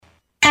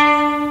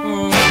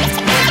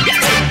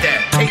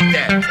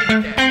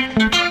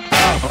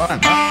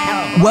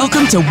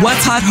Welcome to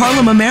What's Hot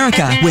Harlem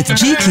America with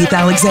G. Keith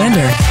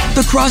Alexander.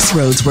 The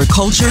crossroads where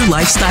culture,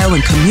 lifestyle,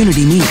 and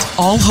community meet.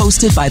 All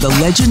hosted by the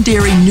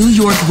legendary New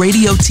York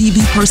radio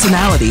TV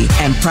personality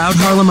and proud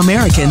Harlem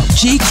American,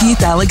 G.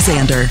 Keith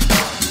Alexander.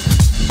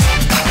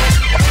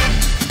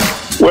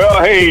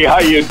 Well, hey, how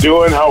you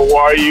doing? How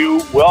are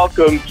you?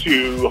 Welcome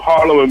to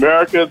Harlem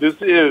America. This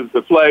is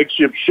the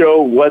flagship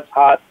show, What's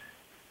Hot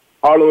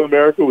Harlem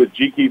America with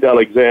G. Keith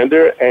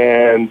Alexander,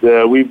 and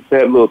we've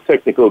had a little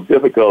technical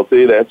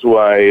difficulty. That's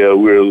why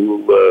we're a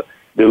little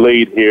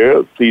delayed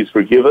here. Please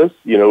forgive us.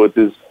 You know, with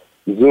this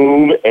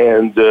Zoom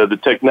and the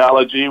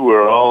technology,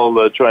 we're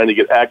all trying to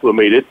get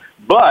acclimated.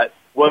 But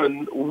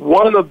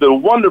one of the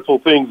wonderful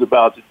things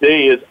about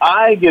today is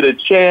I get a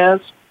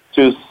chance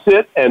to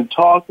sit and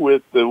talk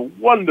with the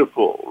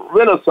wonderful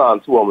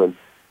Renaissance woman,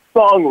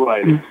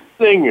 songwriter,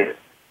 singer,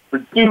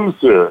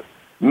 producer,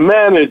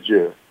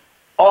 manager,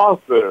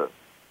 author,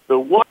 the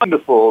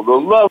wonderful, the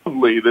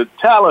lovely, the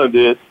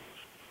talented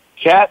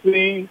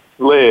Kathy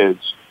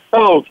Sledge.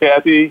 Hello,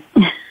 Kathy.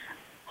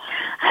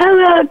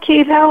 Hello,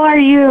 Keith. How are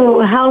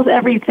you? How's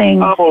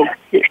everything?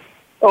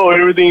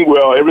 Everything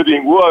well.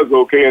 Everything was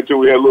okay until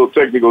we had a little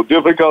technical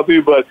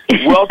difficulty, but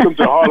welcome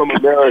to Harlem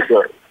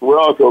America.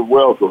 Welcome.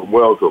 Well,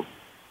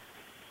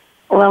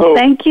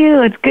 thank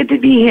you. It's good to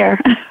be here.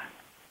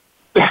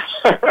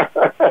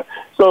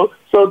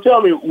 So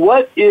tell me,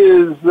 what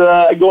is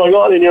going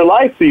on in your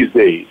life these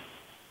days?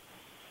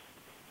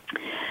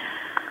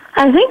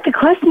 I think the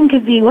question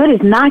could be, what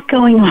is not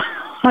going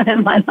on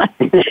in my life?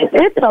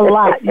 It's a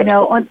lot,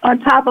 on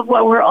top of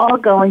what we're all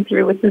going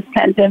through with this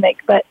pandemic.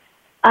 But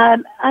a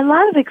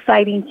lot of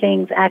exciting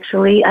things,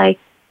 actually. I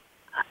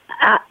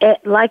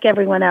like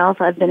everyone else,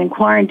 I've been in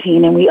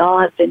quarantine, and we all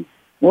have been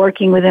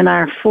working within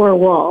our four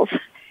walls.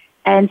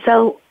 And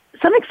so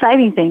some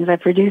exciting things. I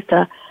produced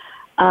a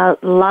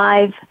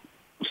live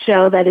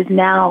show that is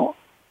now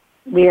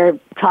we're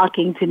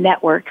talking to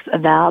networks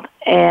about,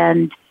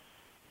 and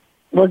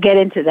we'll get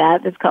into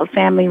that. It's called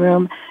Family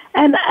Room.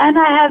 And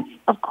I have,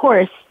 of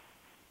course,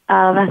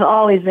 I've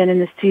always been in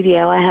the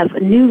studio. I have a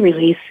new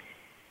release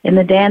in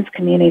the dance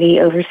community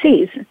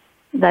overseas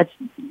that's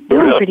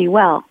doing pretty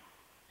well.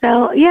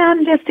 So, yeah,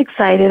 I'm just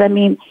excited. I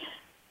mean,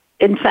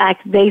 in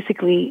fact,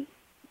 basically,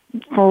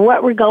 for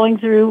what we're going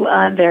through,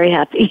 I'm very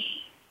happy.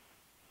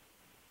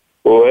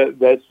 Well,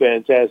 that's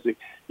fantastic.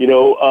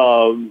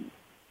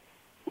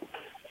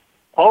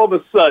 All of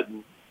a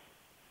sudden,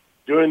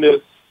 during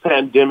this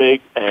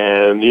pandemic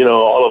and,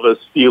 all of us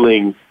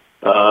feeling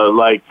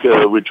like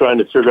we're trying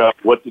to figure out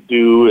what to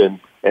do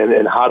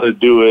and how to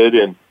do it.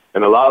 And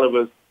a lot of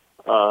us,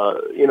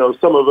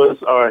 some of us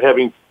are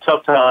having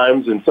tough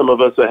times, and some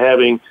of us are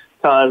having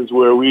times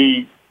where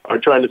we are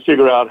trying to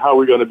figure out how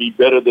we're going to be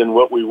better than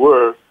what we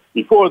were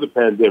before the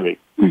pandemic.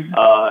 Mm-hmm.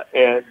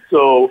 And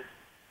so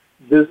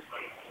this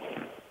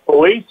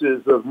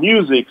oasis of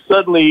music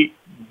suddenly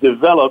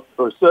developed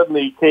or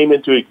suddenly came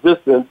into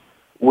existence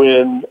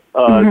when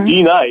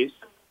D Nice,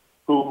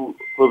 who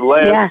for the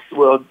last,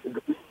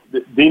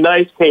 D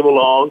Nice came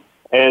along,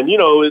 and,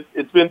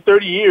 it's been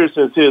 30 years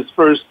since his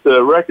first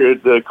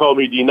record, Call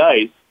Me D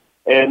Nice,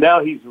 and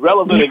now he's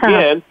relevant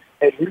again,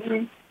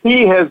 and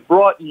he has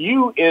brought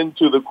you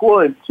into the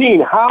quarantine.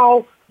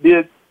 How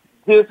did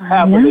this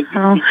happen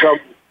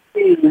that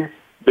you become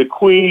the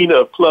queen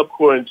of Club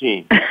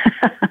Quarantine?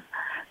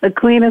 The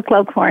queen of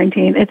Club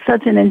Quarantine. It's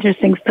such an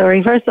interesting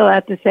story. First of all, I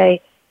have to say,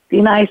 D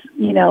Nice,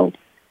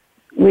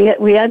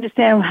 we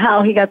understand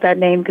how he got that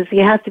name because he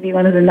has to be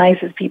one of the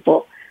nicest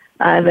people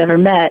I've ever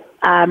met.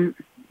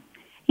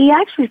 He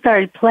actually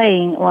started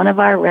playing one of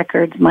our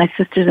records my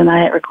sisters and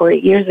I had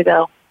recorded years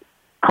ago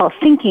called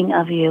Thinking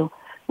of You,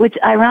 which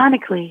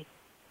ironically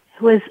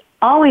was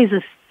always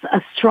a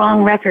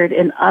strong record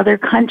in other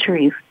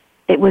countries.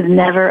 It was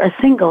never a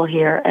single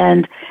here.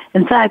 And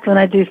in fact, when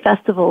I do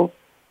festivals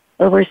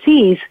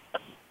overseas,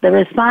 the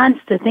response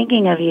to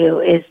Thinking of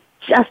You is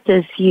just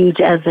as huge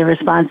as the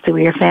response to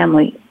We Are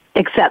Family,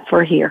 except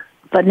for here.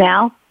 But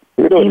now,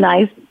 D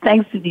Nice,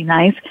 thanks to D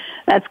Nice,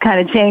 that's kind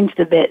of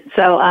changed a bit.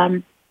 So,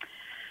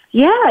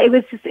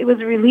 it was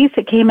a release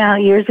that came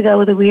out years ago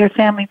with the We Are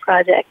Family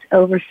project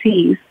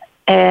overseas,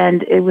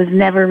 and it was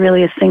never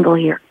really a single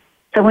here.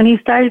 So when he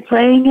started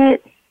playing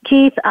it,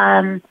 Keith,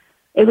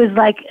 it was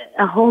like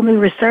a whole new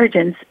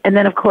resurgence. And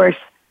then, of course,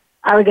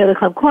 I would go to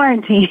Club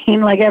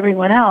Quarantine like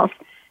everyone else,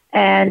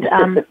 and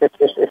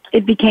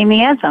it became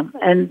the anthem.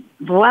 And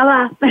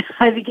voila,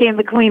 I became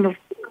the queen of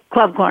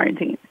Club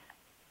Quarantine.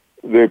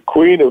 The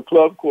queen of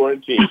Club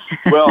Quarantine.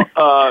 Well,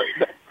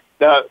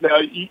 now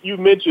you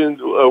mentioned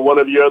one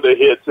of your other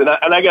hits, and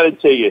I got to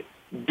tell you,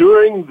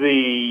 during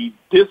the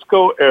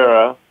disco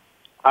era,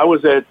 I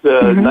was at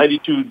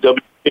 92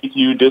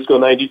 WKTU Disco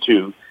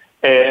 92,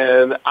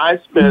 and I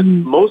spent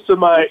most of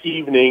my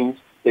evenings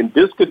in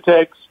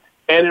discotheques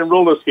and in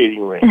roller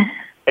skating rinks.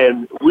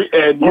 And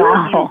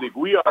your music,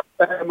 We Are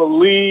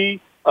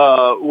Family,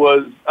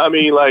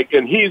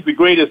 and he's the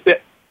greatest.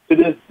 To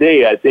this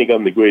day, I think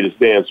I'm the greatest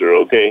dancer.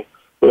 Okay,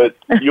 but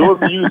your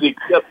music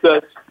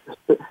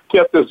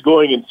kept us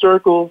going in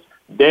circles,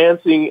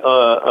 dancing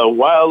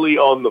wildly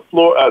on the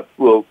floor.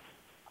 Well,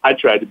 I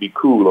tried to be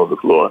cool on the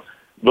floor,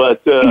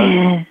 but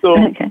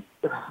Okay.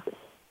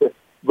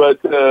 But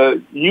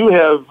you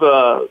have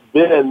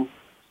been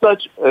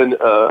such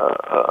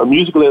a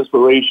musical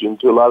inspiration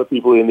to a lot of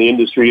people in the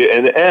industry,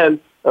 and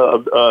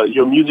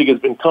your music has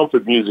been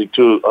comfort music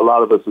to a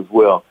lot of us as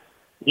well.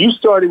 You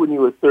started when you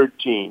were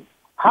 13.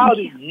 How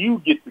did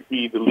you get to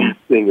be the lead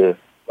singer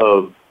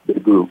of the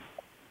group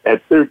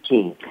at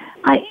 13?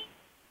 I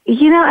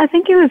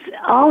think it was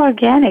all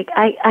organic.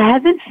 I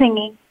had been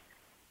singing,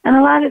 and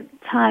a lot of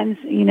times,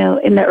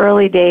 in the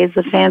early days,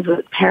 the fans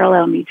would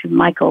parallel me to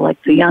Michael,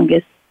 like the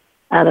youngest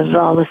out of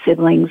all the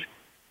siblings.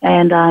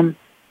 And I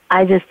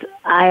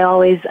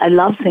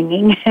love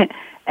singing.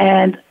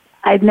 And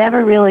I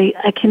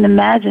can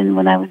imagine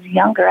when I was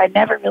younger, I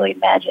never really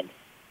imagined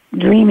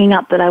dreaming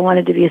up that I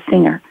wanted to be a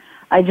singer.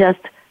 I just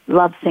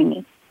love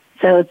singing.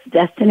 So it's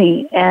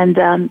destiny.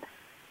 And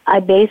I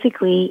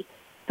basically,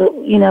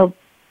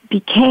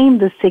 became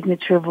the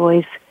signature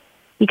voice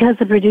because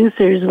the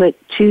producers would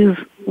choose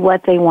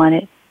what they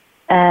wanted.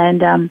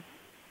 And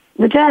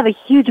which I have a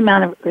huge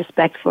amount of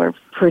respect for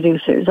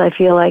producers. I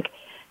feel like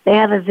they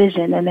have a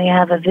vision, and they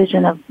have a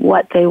vision of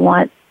what they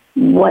want,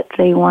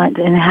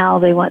 and how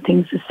they want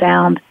things to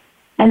sound.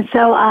 And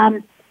so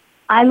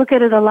I look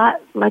at it a lot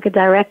like a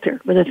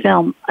director with a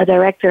film. A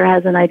director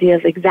has an idea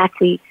of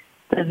exactly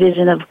the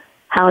vision of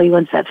how he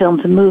wants that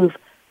film to move.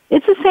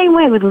 It's the same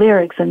way with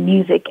lyrics and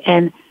music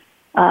and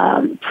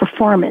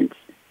performance.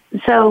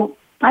 So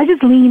I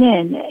just lean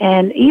in,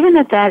 and even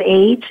at that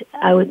age,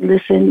 I would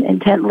listen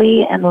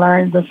intently and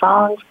learn the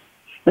songs.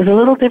 It was a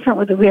little different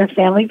with the We Are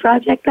Family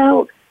project,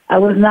 though. I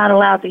was not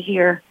allowed to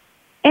hear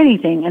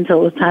anything until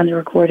it was time to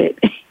record it,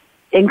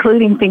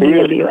 including Thinking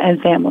of You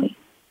and Family.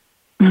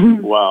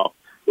 Wow.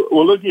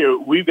 Well, look here.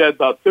 We've got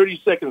about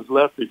 30 seconds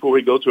left before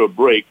we go to a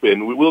break,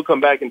 and we will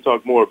come back and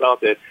talk more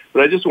about that.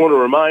 But I just want to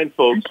remind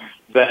folks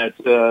that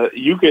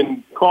you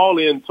can call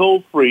in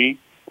toll-free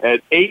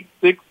at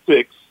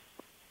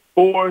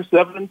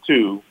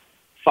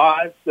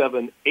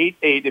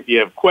 866-472-5788 if you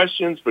have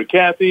questions for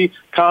Kathy,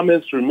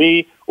 comments for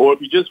me, or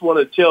if you just want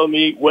to tell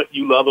me what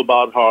you love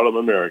about Harlem,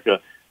 America,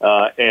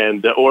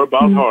 or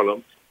about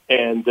Harlem.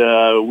 And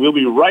we'll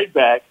be right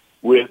back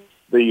with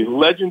the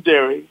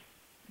legendary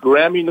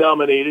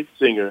Grammy-nominated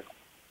singer,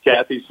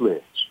 Kathy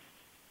Sledge.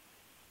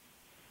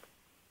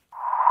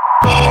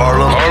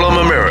 Harlem,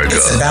 America.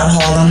 It's about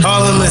Harlem.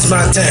 Harlem is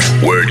my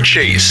town. Where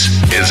Chase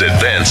is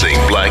advancing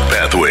Black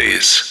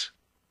pathways.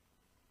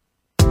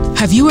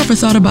 Have you ever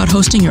thought about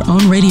hosting your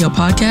own radio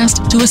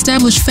podcast to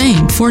establish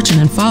fame, fortune,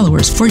 and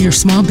followers for your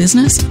small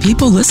business?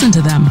 People listen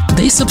to them,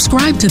 they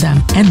subscribe to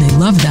them, and they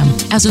love them.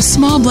 As a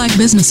small Black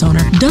business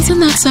owner, doesn't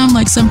that sound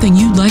like something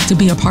you'd like to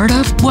be a part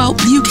of? Well,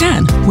 you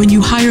can when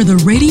you hire the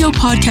radio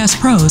podcast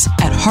pros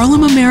at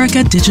Harlem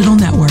America Digital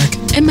Network.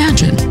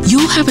 Imagine,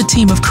 you'll have a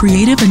team of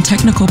creative and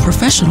technical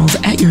professionals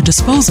at your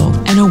disposal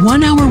and a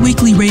 1-hour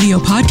weekly radio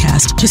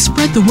podcast to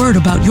spread the word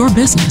about your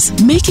business.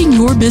 Making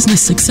your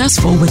business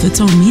successful with its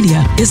own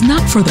media is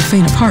not for the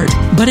faint of heart,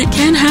 but it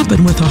can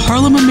happen with a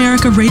Harlem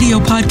America radio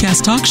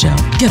podcast talk show.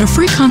 Get a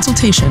free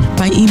consultation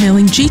by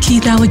emailing G.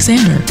 Keith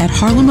Alexander at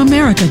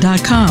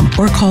harlemamerica.com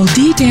or call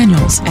D.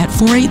 Daniels at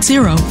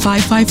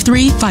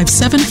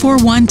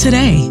 480-553-5741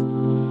 today.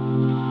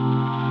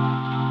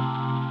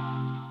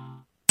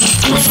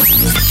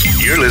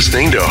 You're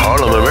listening to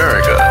Harlem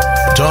America,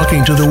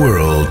 talking to the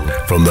world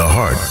from the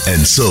heart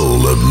and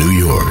soul of New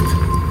York.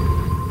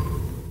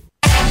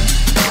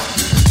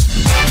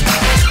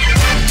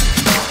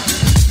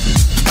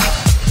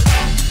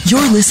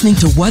 You're listening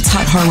to What's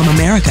Hot Harlem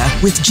America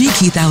with G.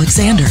 Keith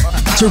Alexander.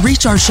 To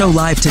reach our show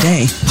live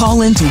today,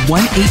 call in to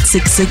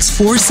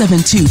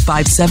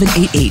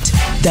 1-866-472-5788.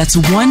 That's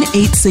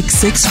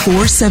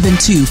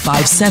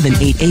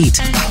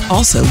 1-866-472-5788.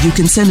 Also, you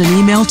can send an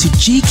email to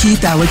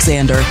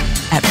gkeithalexander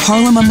at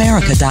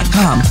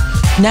harlemamerica.com.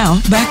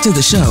 Now, back to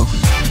the show.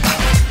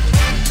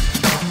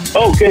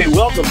 Okay,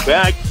 welcome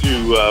back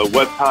to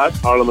What's Hot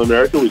Harlem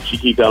America with G.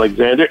 Keith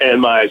Alexander and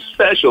my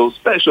special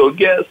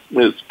guest,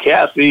 Miss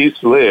Kathy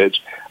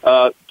Sledge.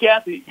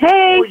 Kathy,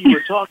 hey.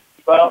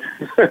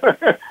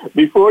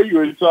 before you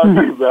were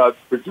talking about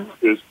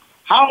producers,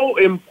 how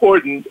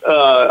important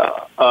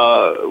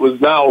was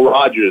Nile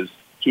Rodgers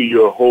to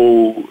your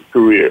whole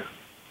career?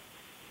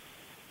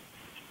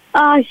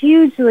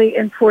 Hugely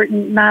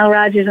important, Nile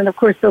Rodgers, and of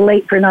course the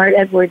late Bernard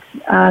Edwards,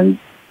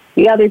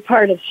 the other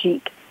part of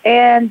Chic.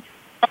 And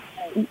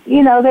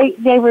you know,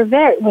 they were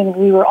when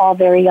we were all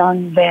very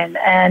young then,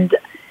 and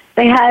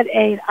they had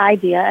an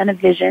idea and a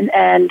vision,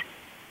 and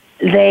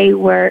they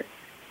were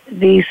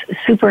these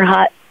super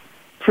hot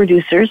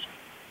producers.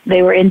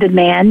 They were in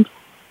demand,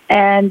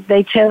 and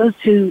they chose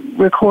to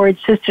record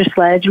Sister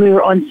Sledge. We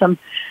were on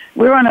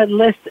a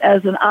list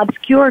as an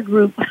obscure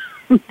group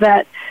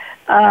that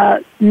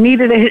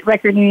needed a hit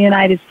record in the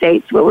United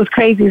States. What was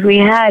crazy is we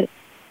had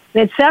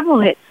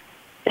several hits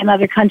in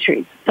other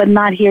countries, but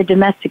not here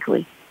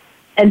domestically.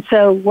 And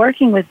so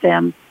working with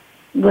them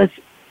was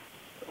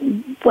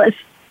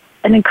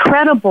an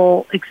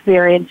incredible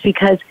experience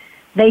because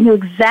they knew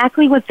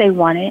exactly what they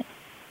wanted.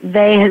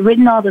 They had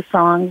written all the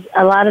songs.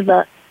 A lot of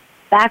the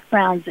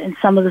backgrounds in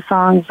some of the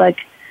songs,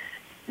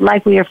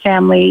 like We Are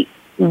Family,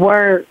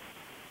 were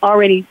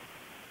already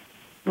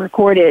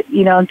recorded.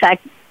 You know, in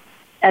fact,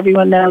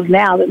 everyone knows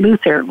now that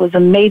Luther was a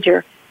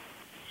major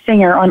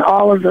singer on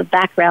all of the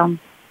background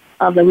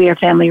of the We Are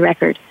Family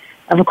record.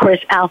 Of course,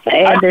 Alpha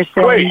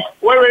Anderson. Wait.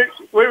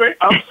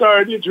 I'm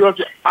sorry to interrupt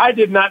you. I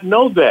did not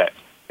know that.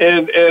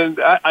 And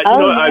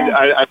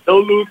I know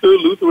Luther.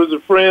 Luther was a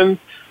friend,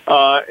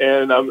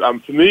 and I'm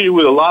familiar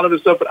with a lot of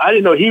his stuff, but I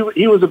didn't know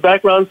he was a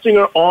background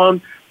singer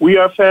on We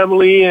Are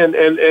Family, and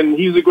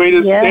he's the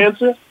greatest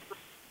dancer.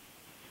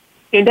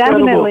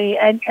 Incredible. Definitely,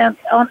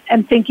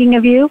 and thinking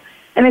of you.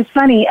 And it's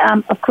funny,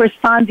 of course,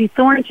 Fonzie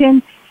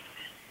Thornton,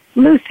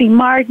 Lucy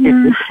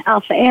Martin,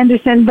 Alpha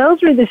Anderson,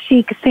 those were the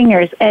Chic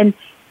singers. And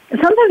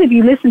sometimes if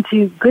you listen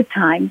to Good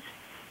Times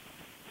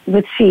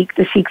with Chic,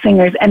 the Chic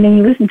singers, and then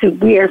you listen to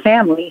We Are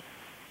Family,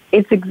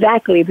 it's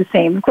exactly the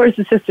same. Of course,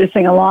 the sisters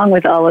sing along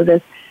with all of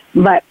this,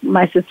 but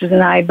my sisters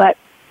and I, but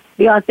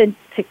the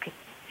authentic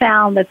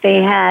sound that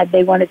they had,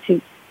 they wanted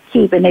to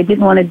keep, and they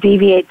didn't want to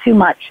deviate too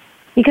much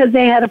because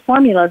they had a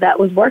formula that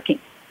was working.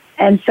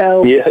 And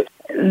so,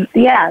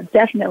 yeah,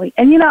 definitely.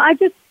 And, you know, I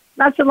just,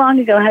 not so long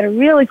ago, had a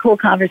really cool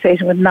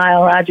conversation with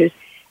Nile Rodgers,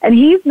 and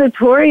he's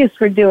notorious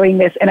for doing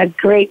this in a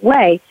great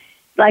way.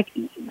 Like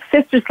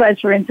Sister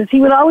Sledge, for instance,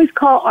 he would always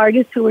call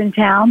artists who were in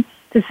town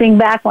to sing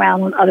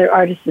background on other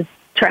artists'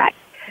 tracks.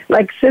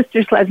 Like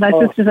Sister Sledge, my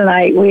sisters and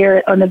I, we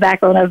were on the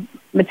background of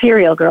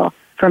Material Girl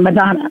from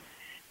Madonna.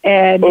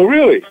 And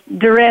really?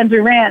 Duran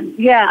Duran,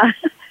 yeah.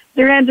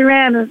 Duran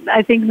Duran,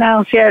 I think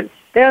now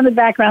they're on the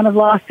background of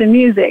Lost in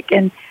Music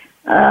and,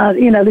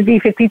 the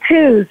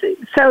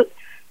B-52s. So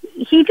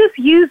he just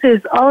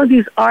uses all of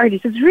these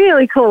artists. It's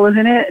really cool,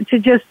 isn't it? To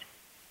just,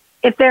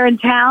 if they're in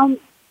town,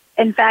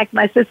 in fact,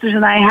 my sisters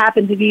and I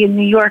happened to be in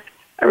New York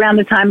around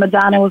the time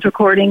Madonna was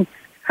recording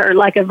her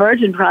Like a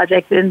Virgin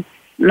project, and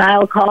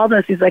Niall called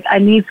us. He's like, I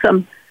need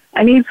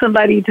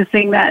somebody to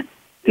sing that,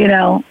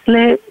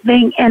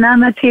 living in a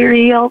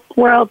material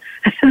world.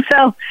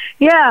 So,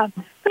 yeah.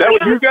 That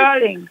was you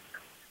guys?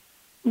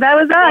 That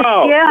was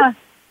us, yeah.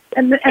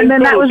 And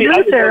then that was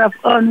Luther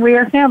on We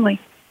Are Family.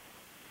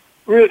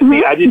 Really?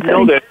 See, I didn't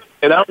know that.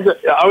 And I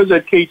was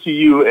at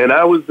KTU, and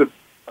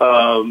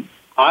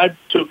I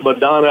took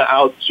Madonna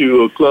out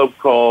to a club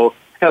called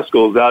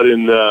Haskell's out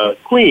in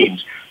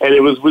Queens, and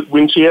it was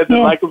when she had the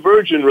Like a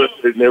Virgin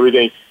record and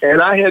everything.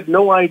 And I had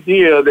no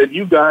idea that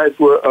you guys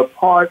were a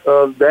part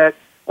of that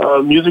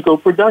musical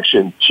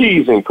production.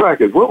 Cheese and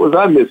crackers. What was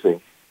I missing?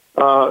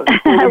 Well,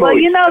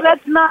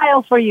 that's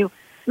Niall for you.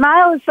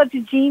 Niall is such a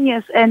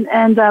genius, and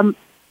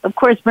of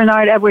course,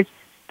 Bernard Edwards.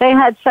 They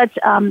had such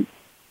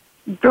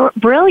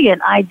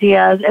brilliant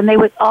ideas, and they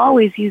would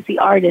always use the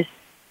artists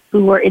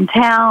who were in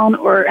town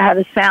or had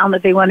a sound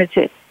that they wanted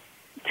to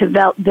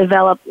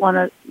develop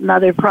on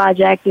another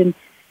project. And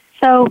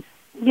so,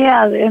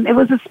 yeah, and it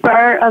was a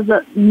spur of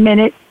the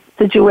minute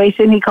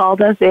situation. He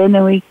called us in,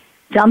 and we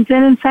jumped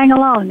in and sang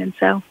along. And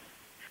so,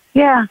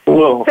 yeah.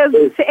 Well, so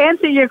to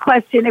answer your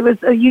question, it was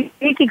a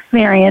unique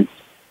experience.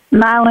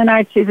 Niall and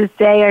I, to this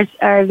day,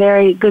 are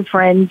very good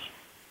friends.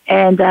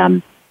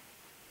 And,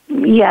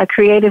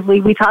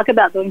 creatively, we talk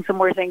about doing some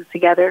more things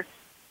together,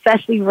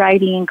 especially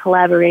writing and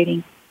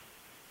collaborating.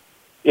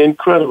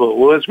 Incredible.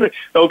 Well, that's great.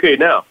 Okay,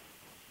 now,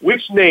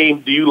 which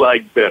name do you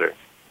like better?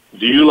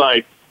 Do you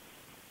like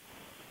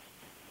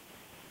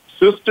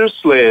Sister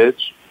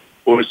Sledge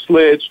or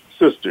Sledge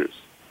Sisters?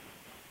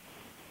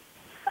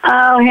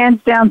 Oh,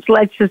 hands down,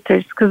 Sledge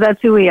Sisters, because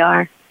that's who we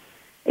are.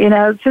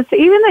 Just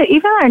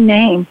even our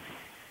name.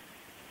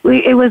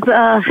 It was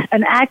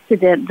an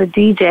accident. The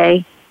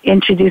DJ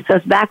introduced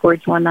us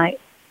backwards one night.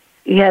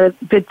 He had a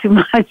bit too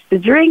much to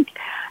drink,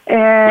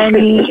 and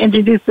he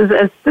introduced us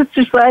as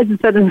Sister Sledge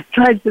instead of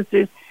Sledge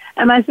Sisters.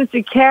 And my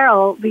sister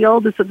Carol, the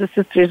oldest of the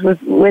sisters, was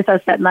with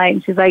us that night,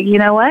 and she's like, you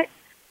know what?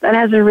 That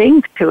has a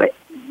ring to it.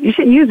 You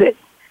should use it.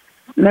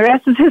 And the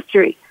rest is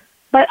history.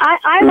 But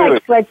I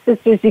like Sledge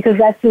Sisters because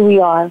that's who we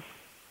are.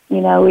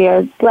 We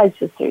are Sledge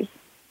Sisters.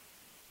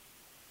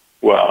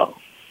 Wow.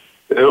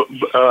 So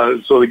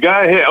the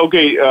guy had,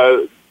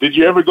 did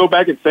you ever go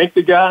back and thank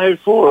the guy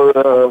for,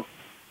 I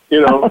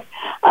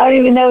don't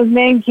even know his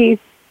name, Keith.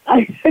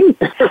 And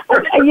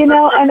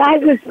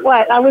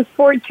I was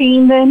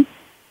 14 then.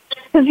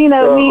 Because,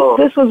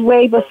 this was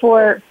way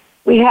before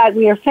We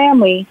Are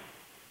Family.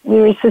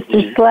 We were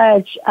Sister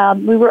Sledge.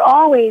 We were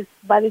always,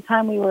 by the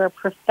time we were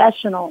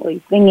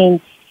professionally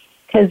singing,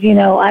 because,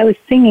 I was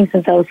singing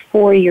since I was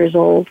 4 years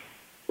old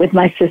with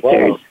my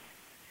sisters. Wow.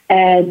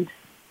 And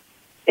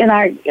in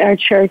our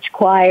church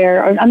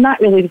choir, or I'm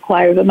not really the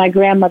choir, but my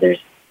grandmother's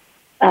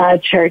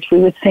church, we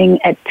would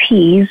sing at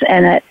teas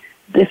and at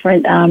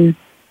different,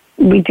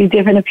 we do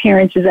different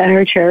appearances at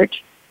her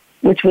church,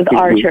 which was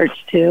our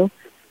church too.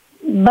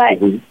 But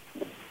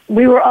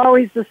we were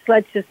always the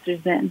Sledge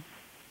Sisters then.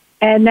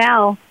 And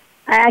now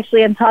I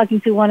actually am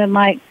talking to one of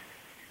my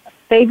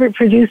favorite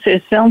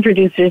producers, film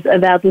producers,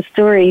 about the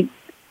story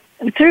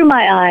Through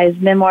My Eyes,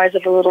 Memoirs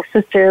of a Little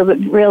Sister, but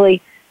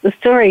really the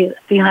story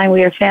behind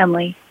We Are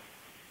Family.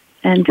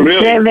 And really?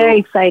 It's very, very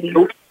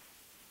exciting.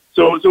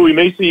 So we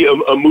may see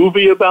a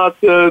movie about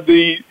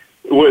you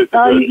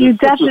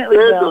definitely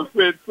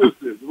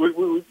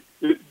will.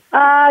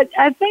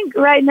 I think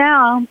right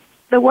now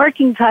the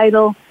working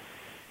title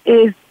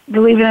is,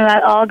 believe it or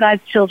not, All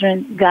God's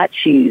Children Got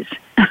Shoes,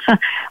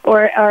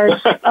 or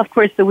of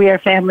course the We Are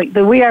Family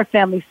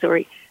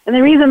story. And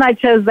the reason I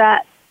chose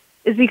that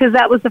is because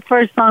that was the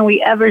first song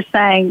we ever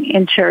sang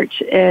in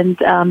church. And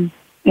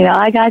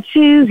I got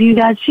shoes, you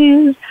got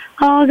shoes,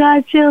 all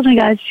God's children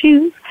got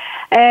shoes.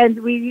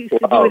 And we used to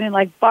do it in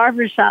like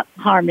barbershop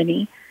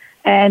harmony.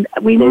 And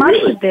we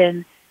must have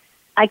been,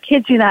 I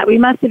kid you not, we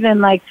must have been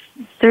like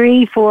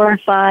 3, 4,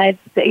 5,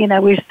 we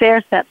were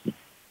stair steps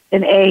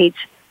in age.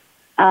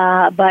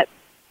 But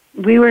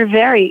we were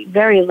very,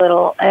 very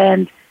little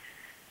and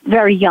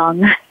very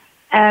young.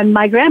 And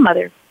my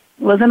grandmother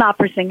was an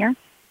opera singer.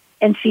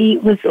 And she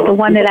was the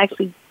one that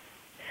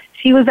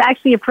she was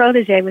actually a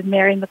protege with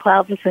Mary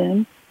McLeod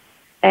Bethune.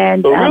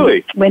 And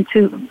went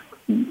to,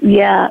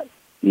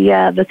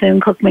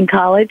 Bethune-Cookman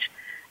College.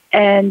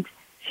 And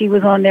she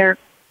was on their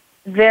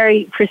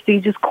very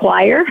prestigious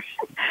choir.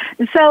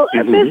 So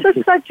this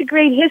is such a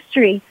great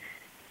history.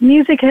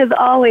 Music has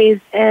always,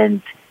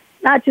 and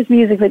not just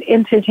music, but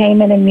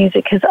entertainment and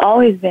music has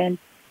always been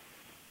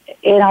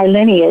in our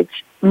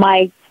lineage.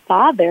 My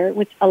father,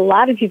 which a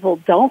lot of people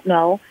don't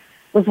know,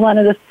 was one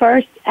of the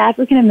first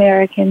African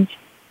Americans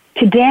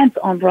to dance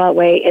on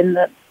Broadway in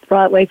the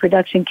Broadway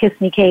production Kiss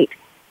Me Kate.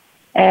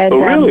 And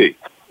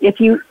if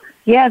you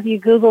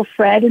Google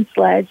Fred and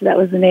Sledge, that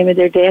was the name of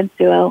their dance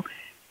duo.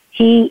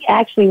 He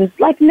actually was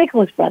like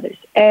Nicholas Brothers,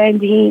 and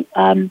he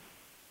and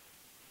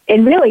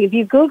really, if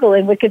you Google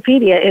in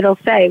Wikipedia, it'll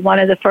say one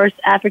of the first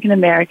African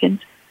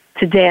Americans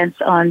to dance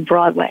on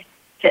Broadway,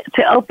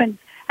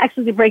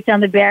 to break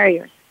down the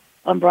barriers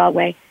on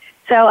Broadway.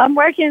 So I'm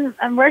working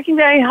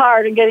very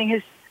hard on getting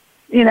his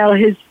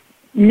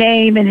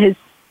name and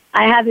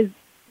I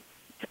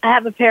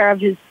have a pair of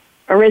his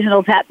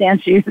original tap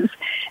dance shoes,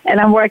 and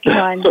I'm working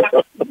on,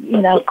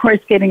 of course,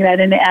 getting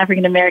that in the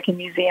African American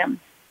Museum.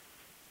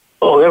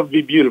 Oh, that would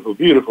be beautiful,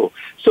 beautiful.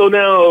 So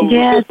now,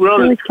 it's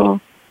really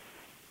cool.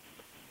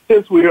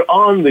 Since we're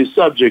on the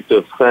subject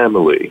of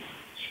family,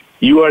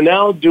 you are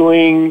now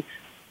doing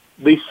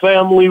the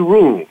family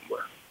room.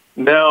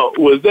 Now,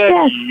 was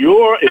that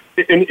your,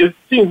 and it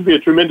seems to be a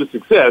tremendous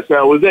success.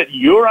 Now, was that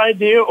your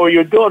idea or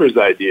your daughter's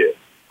idea?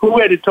 Who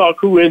had to talk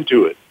who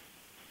into it?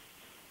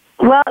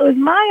 Well, it was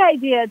my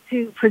idea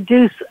to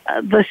produce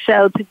the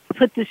show, to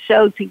put the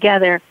show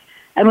together.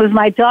 And it was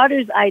my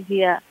daughter's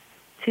idea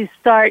to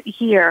start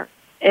here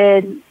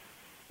in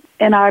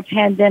our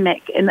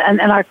pandemic, in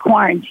our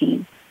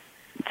quarantine,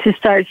 to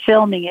start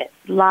filming it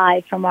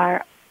live from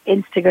our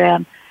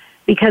Instagram,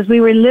 because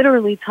we were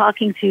literally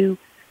talking to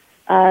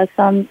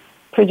some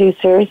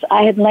producers.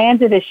 I had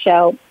landed a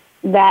show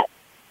that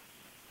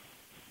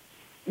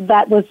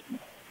was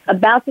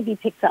about to be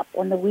picked up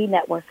on the We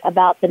Network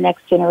about the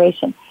next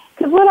generation.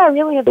 Because what I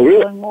really have been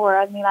doing more,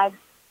 I mean, I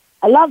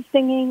love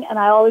singing, and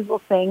I always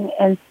will sing,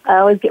 and I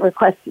always get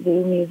requests to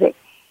do music.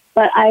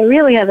 But I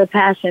really have a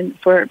passion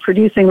for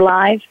producing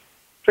live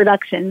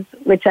productions,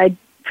 which I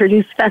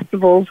produce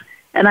festivals,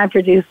 and I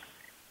produce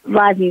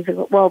live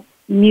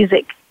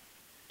music,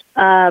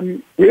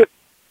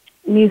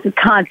 music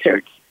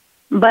concerts.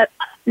 But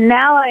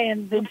now I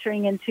am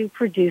venturing into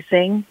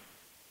producing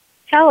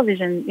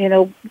television,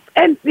 and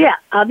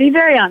I'll be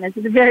very honest,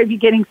 at the very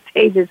beginning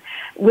stages,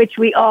 which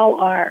we all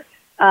are,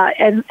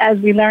 and as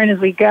we learn as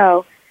we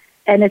go.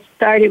 And it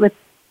started with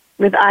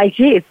IG.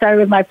 It started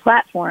with my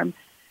platform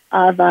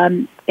of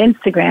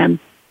Instagram.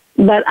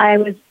 But I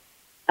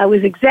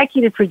was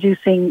executive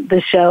producing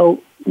the show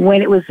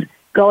when it was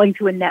going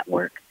to a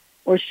network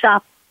or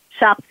shopped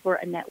for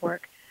a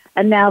network.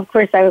 And now, of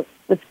course, I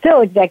would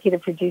still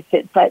executive produce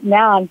it, but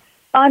now I'm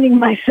finding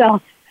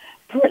myself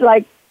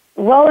like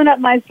rolling up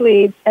my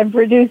sleeves and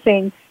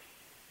producing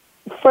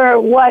for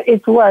what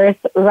it's worth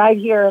right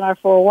here in our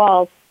four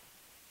walls.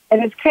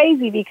 And it's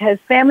crazy because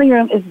Family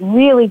Room is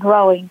really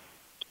growing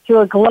to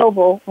a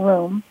global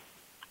room.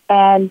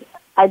 And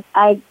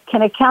I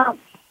can account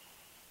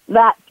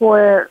that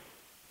for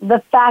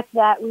the fact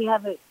that we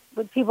have,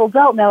 what people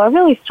don't know, a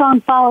really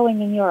strong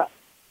following in Europe.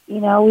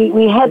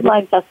 We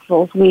headline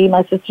festivals.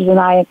 My sisters and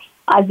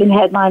I've been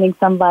headlining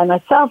some by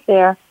myself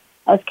there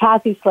as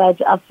Kathy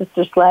Sledge of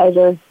Sister Sledge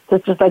or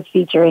Sister Sledge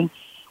featuring.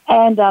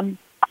 And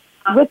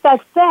with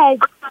that said,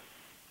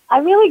 I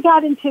really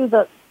got into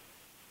the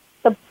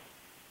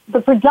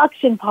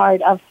production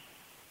part of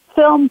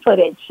film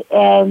footage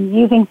and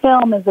using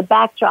film as a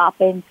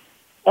backdrop and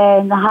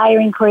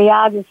hiring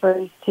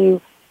choreographers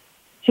to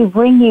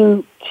bring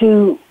you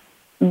to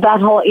that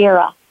whole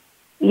era.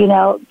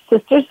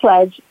 Sister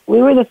Sledge,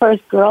 we were the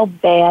first girl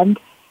band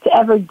to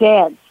ever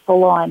dance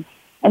full on.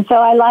 And so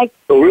I liked,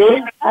 before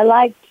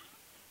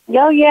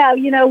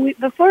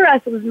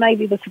us it was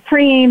maybe the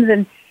Supremes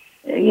and,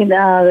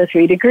 the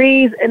 3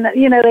 Degrees, and,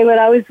 they would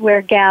always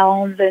wear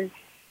gowns, and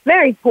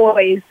very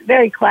poised,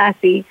 very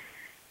classy.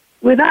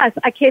 With us,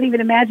 I can't even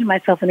imagine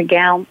myself in a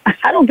gown.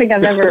 I don't think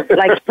I've ever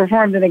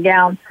performed in a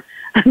gown.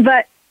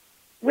 But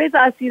with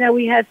us,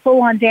 we had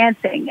full-on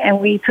dancing, and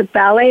we took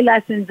ballet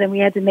lessons, and we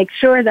had to make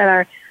sure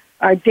that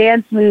our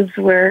dance moves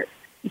were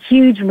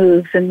huge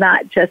moves and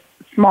not just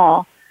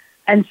small.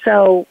 And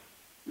so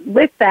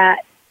with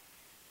that,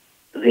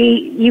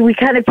 we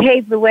kind of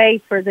paved the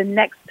way for the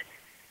next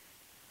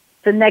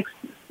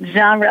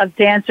genre of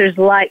dancers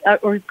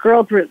or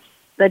girl groups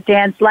that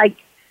dance like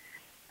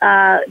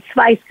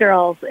Spice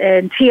Girls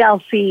and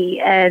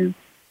TLC and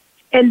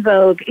En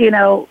Vogue.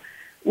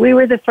 We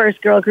were the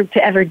first girl group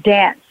to ever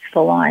dance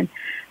full on.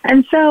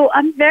 And so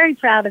I'm very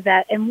proud of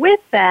that. And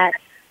with that,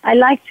 I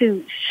like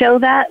to show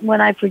that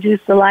when I produce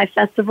the live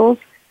festivals,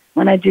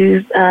 when I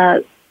do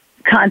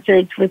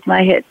concerts with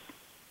my hits.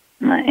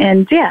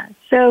 And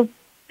so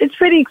it's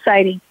pretty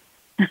exciting.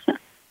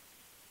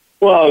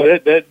 Well,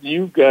 that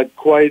you've got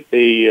quite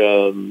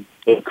a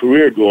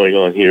career going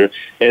on here.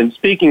 And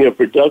speaking of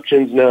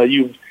productions, now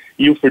you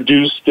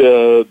produced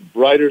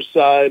Brighter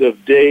Side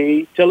of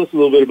Day. Tell us a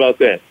little bit about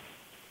that.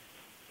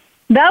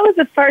 That was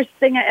the first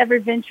thing I ever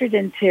ventured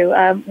into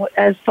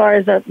as far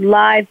as a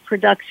live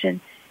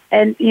production.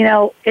 And,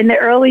 in the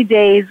early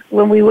days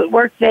when we would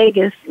work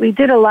Vegas, we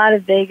did a lot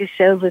of Vegas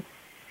shows with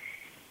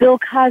Bill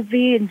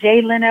Cosby and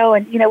Jay Leno.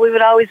 And, we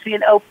would always be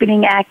an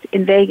opening act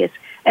in Vegas.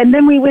 And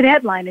then we would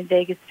headline in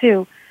Vegas,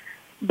 too.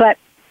 But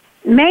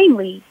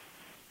mainly,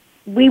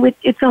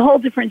 it's a whole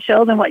different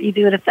show than what you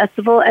do at a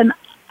festival. And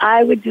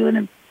I would do an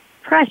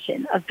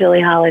impression of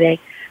Billie Holiday.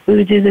 We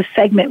would do this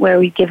segment where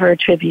we give her a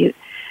tribute.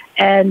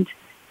 And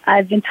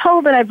I've been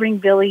told that I bring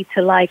Billie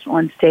to life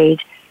on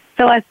stage.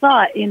 So I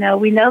thought,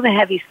 we know the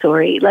heavy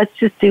story. Let's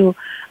just do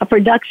a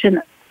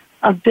production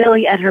of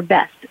Billie at her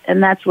best.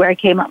 And that's where I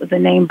came up with the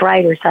name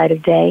Brighter Side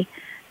of Day.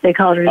 They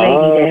called her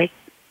Lady Day.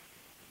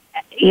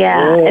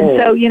 Yeah. Oh. And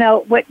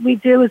so, what we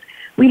do is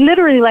we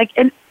literally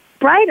and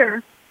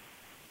Brighter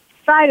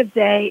Side of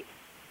Day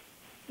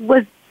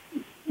was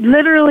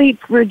literally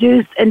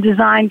produced and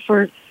designed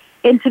for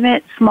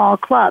intimate small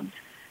clubs.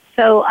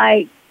 So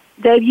I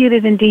debuted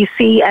it in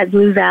D.C. at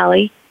Blues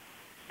Alley.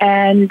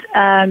 And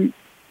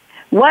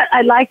what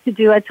I like to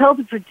do, I told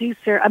the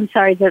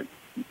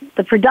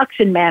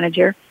production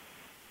manager,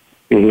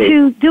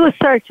 to do a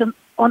search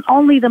on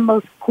only the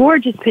most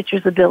gorgeous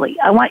pictures of Billie.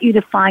 I want you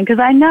to find, because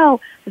I know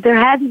that there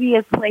had to be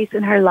a place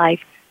in her life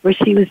where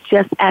she was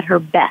just at her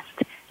best.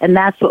 And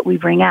that's what we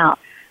bring out.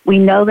 We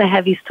know the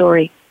heavy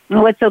story.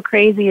 And what's so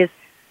crazy is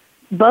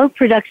both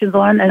productions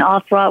on and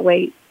off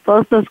Broadway,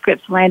 both those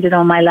scripts landed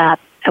on my lap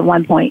at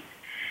one point.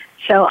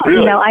 So,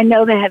 really? I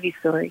know the heavy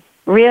story.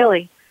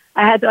 Really.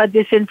 I had to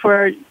audition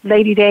for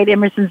Lady Day at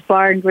Emerson's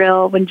Bar and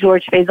Grill when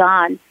George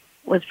Faison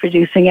was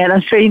producing it.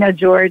 I'm sure you know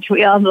George.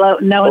 We all know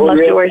and love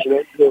George.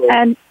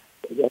 And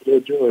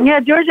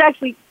George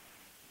actually,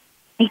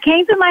 he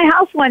came to my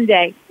house one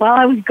day while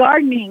I was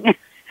gardening.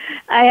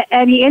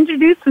 And he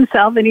introduced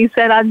himself and he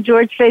said, "I'm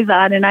George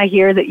Faison and I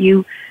hear that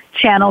you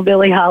channel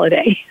Billie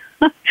Holiday,"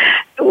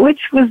 which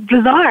was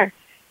bizarre.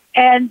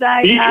 And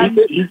I had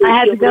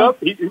to go.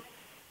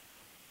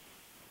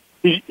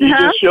 He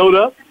just showed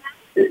up?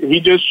 He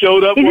just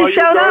showed up while you were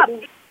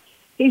gardening?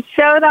 He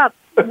showed up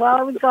while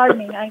I was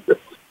gardening.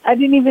 I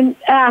didn't even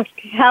ask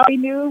how he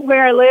knew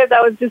where I lived.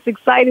 I was just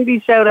excited he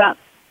showed up.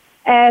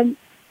 And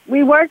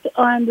we worked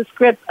on the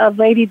script of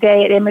Lady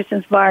Day at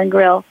Emerson's Bar and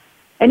Grill.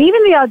 And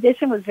even the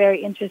audition was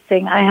very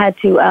interesting. I had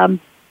to,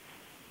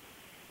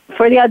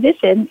 for the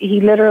audition,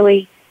 he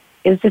literally,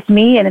 it was just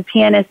me and a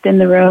pianist in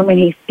the room,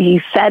 and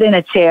he sat in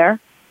a chair.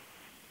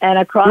 And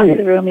across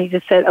the room, he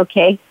just said,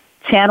 "Okay,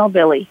 channel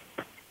Billie."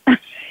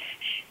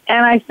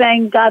 And I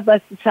sang "God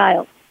Bless the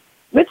Child,"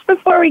 which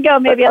before we go,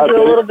 maybe I'll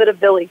do a little bit of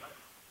Billie.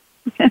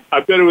 I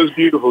bet it was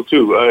beautiful,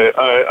 too.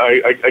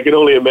 I can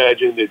only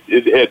imagine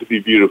it had to be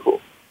beautiful.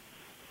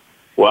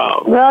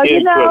 Wow. Well,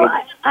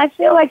 I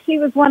feel like she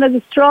was one of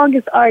the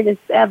strongest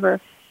artists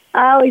ever.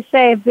 I always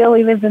say if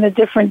Billie lived in a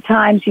different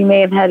time, she may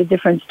have had a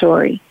different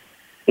story.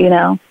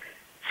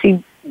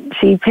 She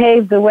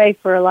paved the way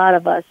for a lot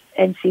of us,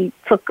 and she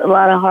took a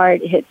lot of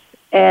hard hits.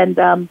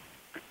 And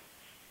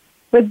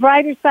with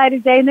Brighter Side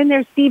of Day, and then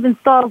there's Stephen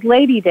Stahl's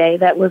Lady Day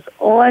that was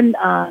on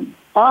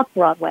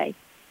off-Broadway.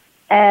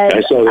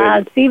 And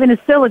Stephen is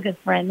still a good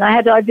friend. I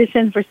had to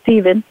audition for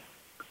Stephen,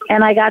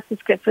 and I got the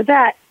script for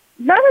that.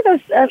 None of those,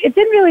 it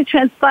didn't really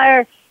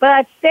transpire, but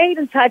I've stayed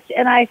in touch,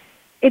 and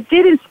it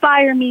did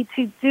inspire me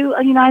to do,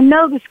 I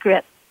know the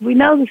script. We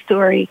know the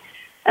story.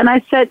 And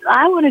I said,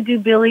 I want to do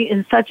Billie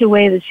in such a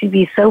way that she'd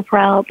be so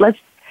proud.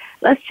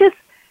 Let's just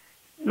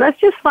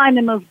find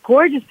the most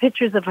gorgeous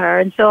pictures of her.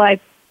 And so I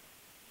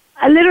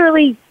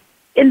literally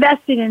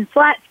invested in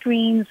flat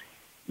screens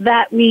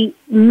that we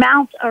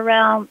mount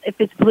around.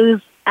 If it's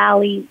Blues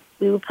Alley,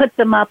 we would put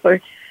them up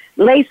or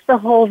lace the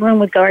whole room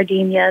with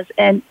gardenias,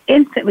 and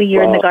instantly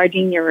you're in the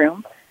gardenia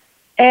room.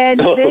 And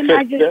then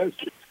I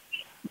just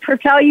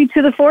propel you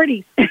to the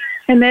 40s,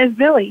 and there's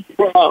Billie.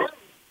 Wow.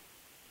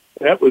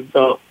 That was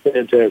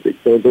fantastic.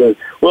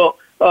 Well,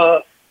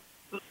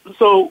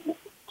 so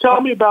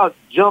tell me about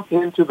Jump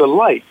Into the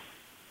Light.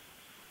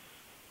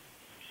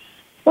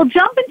 Well,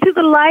 Jump Into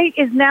the Light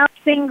is now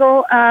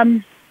single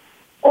on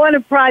a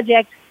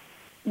project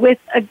with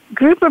a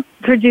group of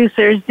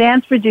producers,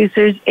 dance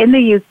producers in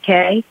the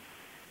UK.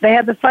 They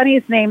have the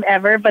funniest name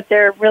ever, but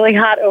they're really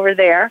hot over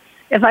there.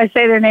 If I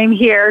say their name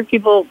here,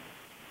 people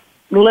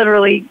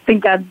literally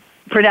think I've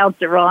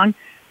pronounced it wrong.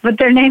 But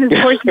their name is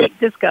Horse Meat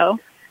Disco.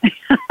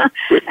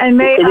 And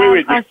they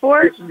are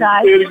four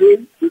guys.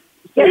 Say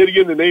it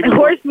again, the name is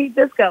Horse Meat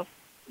Disco.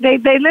 They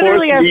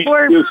literally are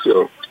four.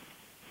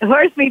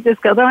 Horse Meat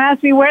Disco. Don't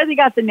ask me where they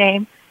got the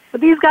name,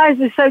 but these guys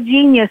are so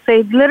genius.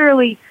 They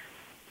literally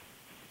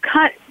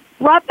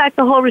brought back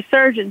the whole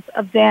resurgence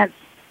of dance,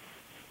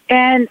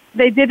 and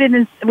they did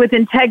it with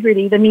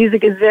integrity. The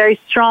music is very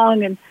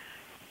strong, and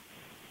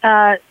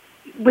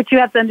what you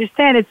have to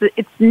understand,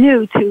 it's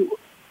new to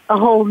a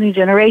whole new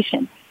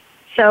generation.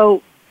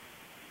 So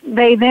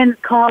they then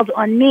called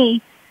on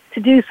me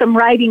to do some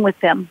writing with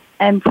them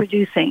and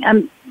producing.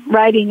 I'm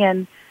writing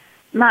and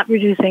not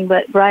producing,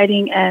 but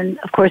writing and,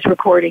 of course,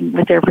 recording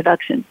with their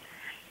production.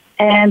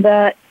 And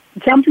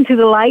Jump Into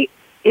the Light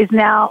is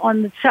now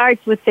on the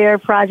charts with their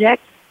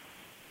project.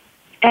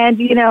 And,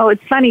 you know,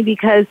 it's funny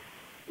because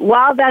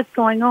while that's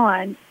going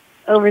on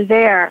over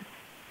there,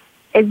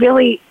 it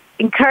really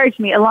encouraged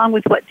me, along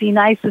with what D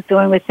Nice was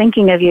doing with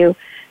Thinking of You,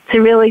 to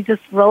really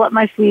just roll up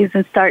my sleeves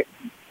and start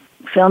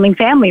filming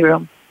Family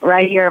Room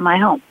right here in my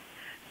home,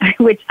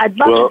 which I'd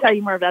love to tell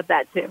you more about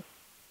that, too.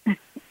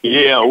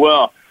 Yeah,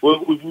 well,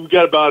 we've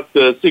got about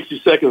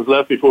 60 seconds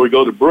left before we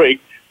go to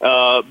break.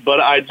 But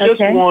I just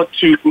want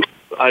to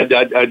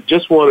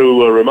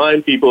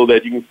remind people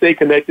that you can stay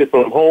connected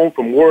from home,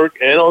 from work,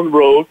 and on the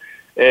road.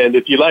 And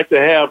if you'd like to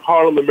have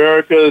Harlem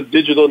America's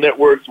digital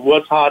networks,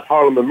 What's Hot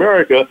Harlem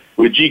America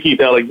with G. Keith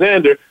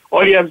Alexander,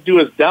 all you have to do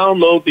is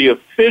download the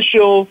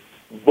official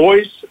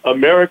Voice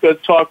America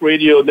Talk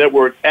Radio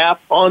Network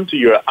app onto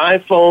your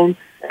iPhone,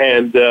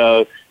 and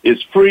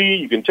it's free.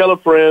 You can tell a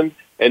friend,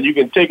 and you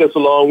can take us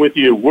along with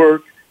you at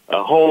work,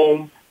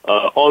 home,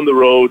 on the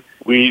road.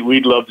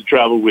 We'd love to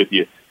travel with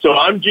you. So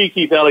I'm G.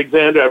 Keith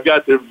Alexander. I've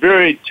got the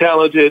very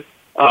talented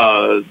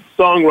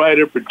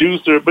songwriter,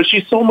 producer, but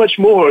she's so much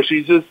more.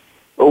 She's just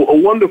a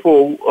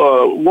wonderful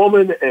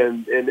woman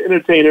and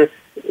entertainer,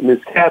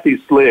 Miss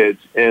Kathy Sledge.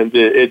 And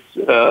it's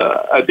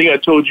I think I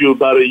told you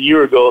about a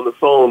year ago on the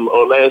phone,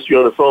 or last year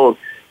on the phone,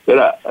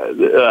 that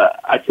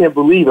I can't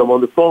believe I'm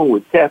on the phone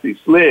with Kathy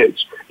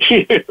Sledge.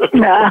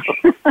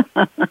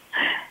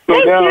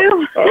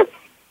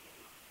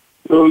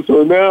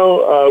 So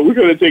now we're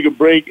going to take a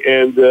break,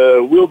 and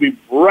we'll be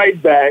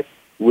right back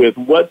with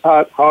What's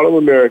Hot Harlem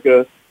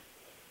America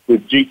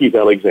with G. Keith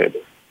Alexander.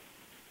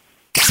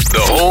 The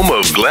home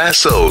of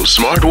Glasso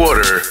Smart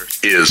Water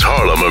is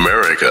Harlem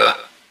America.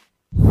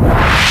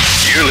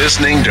 You're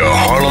listening to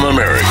Harlem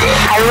America.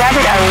 I love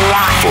it a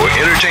lot. For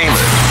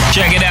entertainment.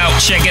 Check it out.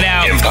 Check it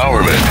out.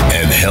 Empowerment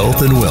and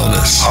health and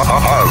wellness.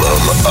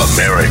 Harlem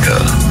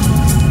America.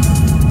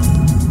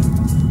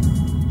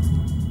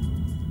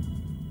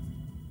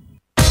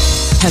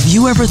 Have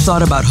you ever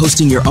thought about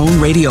hosting your own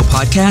radio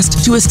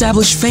podcast to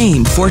establish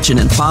fame, fortune,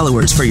 and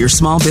followers for your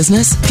small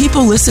business?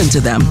 People listen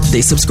to them, they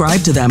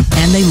subscribe to them,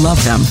 and they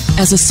love them.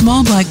 As a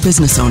small Black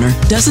business owner,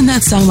 doesn't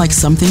that sound like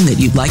something that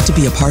you'd like to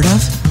be a part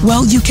of?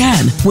 Well, you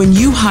can when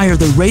you hire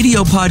the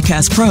radio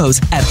podcast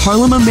pros at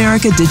Harlem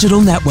America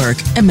Digital Network.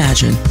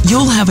 Imagine,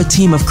 you'll have a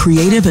team of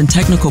creative and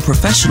technical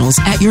professionals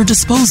at your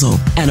disposal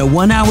and a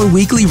 1-hour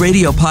weekly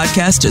radio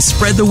podcast to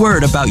spread the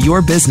word about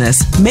your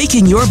business.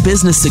 Making your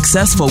business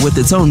successful with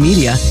its own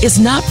media is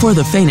not for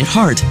the faint at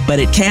heart, but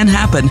it can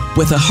happen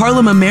with a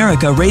Harlem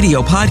America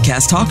radio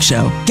podcast talk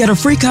show. Get a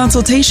free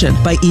consultation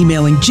by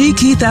emailing G.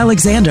 Keith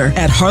Alexander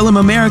at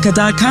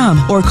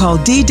harlemamerica.com or call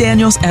D.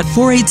 Daniels at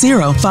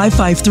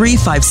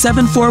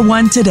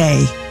 480-553-5741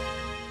 today.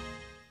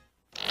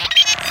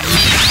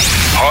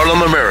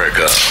 Harlem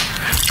America,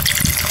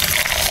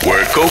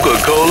 where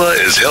Coca-Cola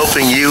is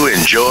helping you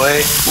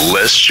enjoy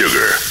less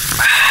sugar.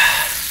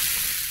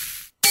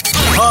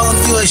 Harlem,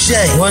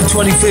 USA,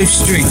 125th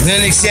Street,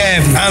 Lenox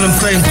Avenue, Adam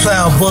Clayton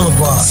Plow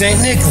Boulevard, St.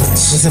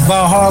 Nicholas. It's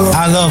about Harlem.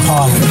 I love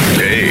Harlem.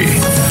 Hey,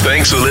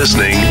 thanks for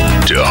listening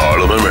to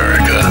Harlem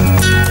America.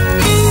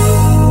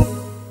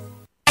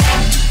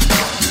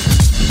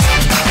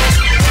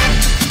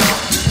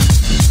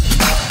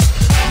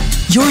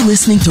 You're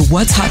listening to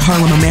What's Hot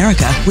Harlem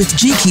America with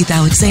G. Keith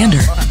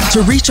Alexander.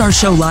 To reach our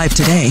show live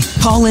today,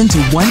 call in to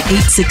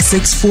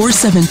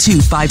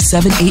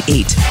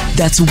 1-866-472-5788.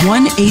 That's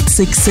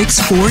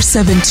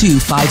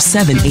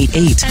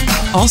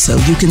 1-866-472-5788. Also,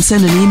 you can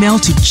send an email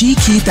to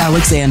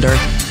gkeithalexander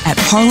at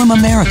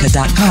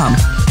harlemamerica.com.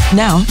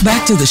 Now,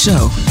 back to the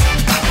show.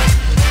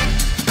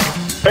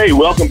 Hey,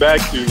 welcome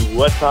back to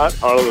What's Hot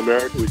Harlem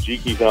America with G.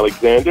 Keith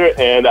Alexander.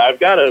 And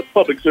I've got a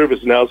public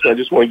service announcement. I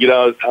just want to get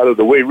out of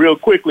the way real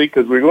quickly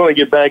because we're going to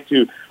get back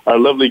to our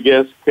lovely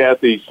guest,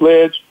 Kathy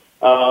Sledge.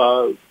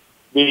 I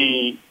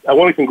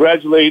want to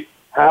congratulate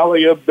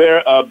Halia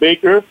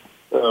Baker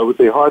with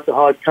the Heart to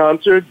Heart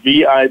concert,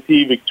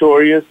 VIP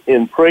Victorious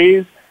in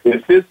Praise.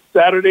 It's this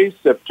Saturday,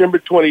 September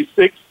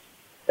 26th,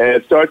 and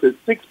it starts at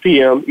 6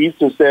 p.m.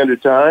 Eastern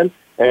Standard Time.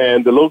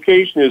 And the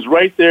location is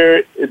right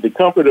there in the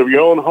comfort of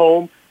your own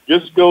home.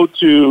 Just go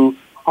to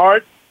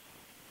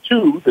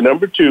Heart2, the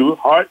number 2,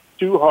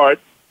 Heart2Heart,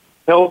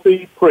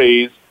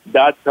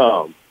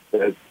 HealthyPraise.com.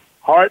 That's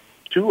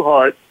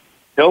Heart2Heart,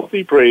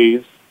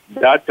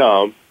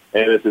 HealthyPraise.com,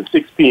 and it's at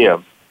 6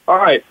 p.m. All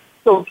right.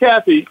 So,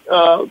 Kathy,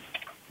 the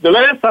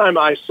last time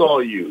I saw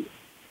you,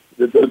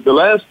 the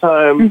last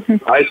time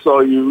I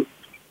saw you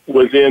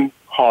was in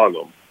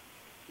Harlem.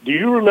 Do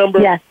you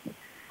remember? Yes.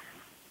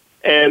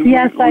 And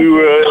yes,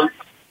 there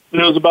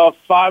was about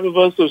 5 of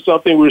us or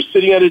something. We were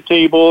sitting at a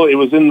table. It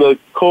was in the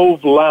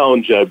Cove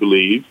Lounge, I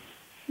believe.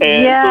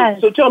 And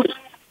yes. So tell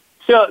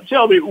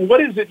me,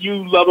 what is it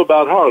you love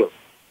about Harlem?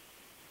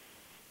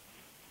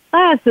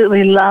 I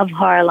absolutely love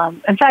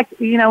Harlem. In fact,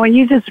 when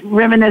you just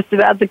reminisced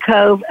about the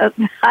Cove,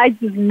 I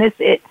just miss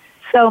it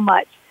so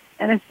much.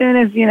 And as soon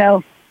as,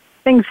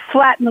 things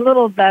flatten a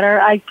little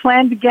better, I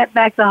plan to get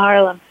back to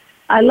Harlem.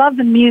 I love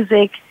the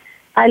music.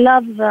 I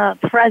love the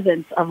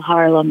presence of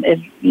Harlem,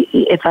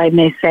 if I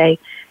may say.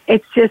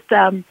 It's just,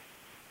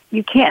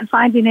 you can't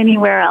find it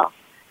anywhere else.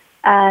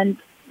 And,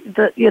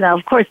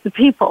 of course, the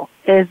people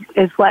is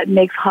what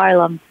makes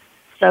Harlem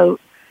so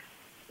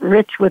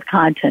rich with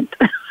content.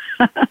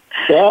 Yeah,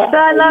 so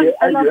I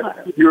love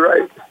Harlem.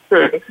 You're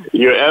right.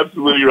 You're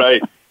absolutely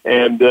right.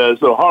 And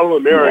so Harlem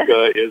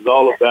America is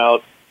all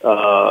about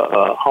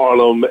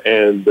Harlem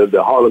and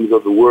the Harlems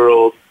of the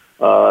world.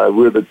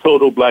 We're the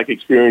total black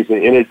experience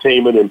in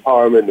entertainment,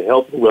 empowerment, and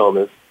health and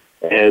wellness.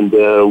 And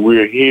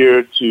we're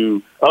here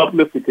to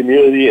uplift the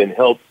community and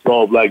help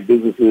small black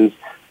businesses.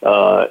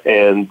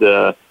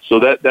 So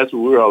that's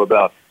what we're all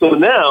about. So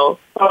now,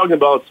 talking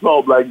about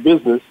small black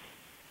business,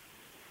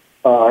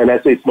 and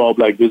I say small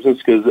black business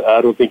because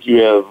I don't think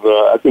you have,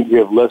 I think you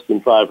have less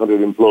than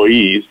 500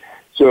 employees.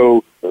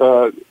 So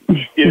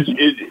is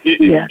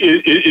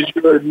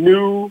your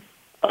new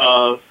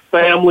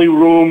family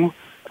room,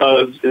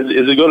 is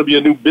it going to be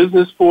a new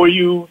business for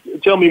you?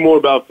 Tell me more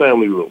about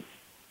Family Room.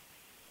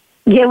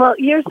 Yeah, well,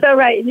 you're so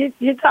right.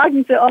 You're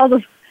talking to all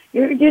the,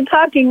 you're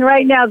talking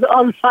right now to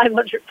all the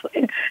 500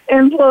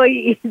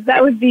 employees.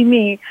 That would be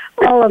me,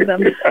 all of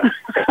them.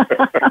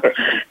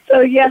 So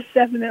yes,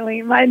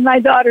 definitely. My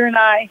daughter and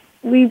I,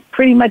 we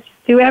pretty much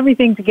do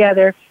everything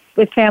together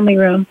with Family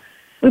Room.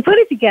 We put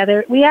it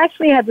together. We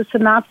actually had the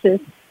synopsis,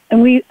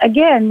 and we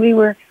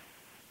were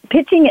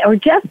pitching it, or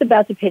just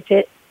about to pitch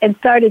it, and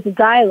started the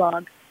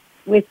dialogue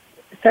with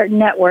certain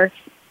networks.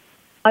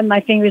 On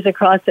my fingers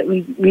across that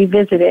we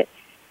revisit it.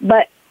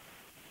 But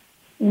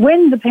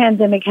when the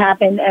pandemic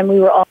happened and we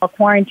were all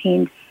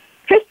quarantined,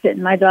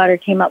 Kristen, my daughter,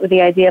 came up with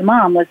the idea,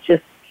 Mom, let's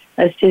just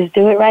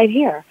do it right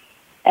here.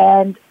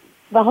 And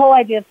the whole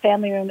idea of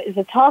Family Room is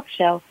a talk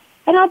show.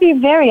 And I'll be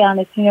very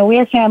honest,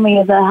 We're Family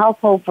is a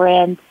household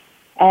brand,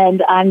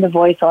 and I'm the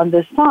voice on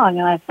this song.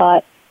 And I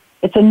thought,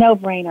 it's a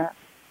no-brainer.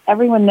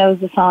 Everyone knows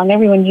the song.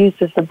 Everyone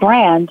uses the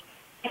brand.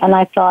 And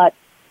I thought,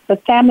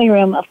 but Family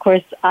Room, of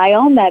course, I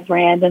own that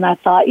brand. And I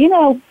thought,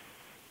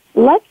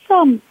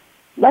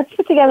 let's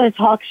put together a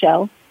talk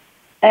show,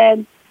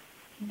 and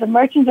the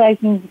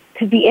merchandising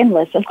could be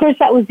endless. Of course,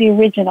 that was the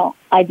original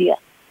idea.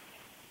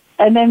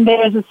 And then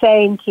there's a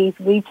saying, Keith,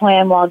 we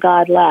plan while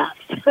God laughs,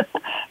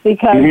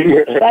 because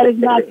that is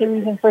not the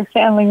reason for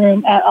Family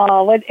Room at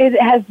all. What it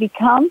has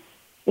become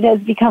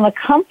a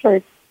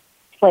comfort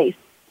place,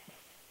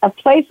 a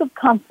place of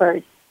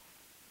comfort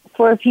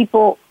for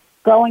people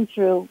going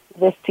through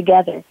this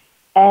together.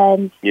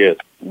 And yes,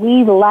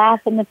 we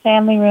laugh in the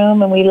Family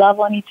Room, and we love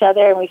on each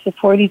other, and we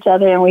support each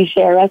other, and we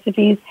share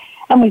recipes.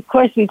 And of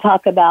course, we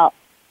talk about,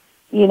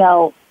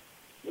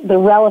 the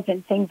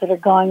relevant things that are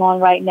going on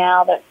right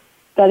now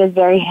that is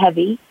very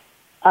heavy.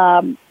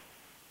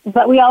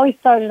 But we always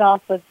started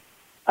off with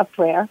a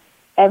prayer.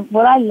 And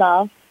what I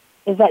love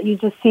is that you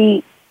just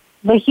see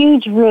the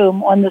huge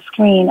room on the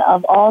screen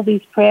of all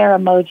these prayer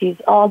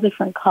emojis, all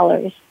different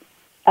colors.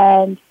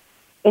 And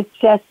it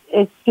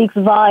speaks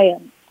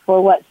volumes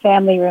for what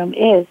Family Room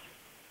is.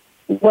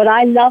 What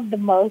I love the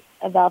most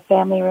about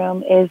Family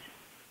Room is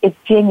it's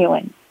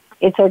genuine.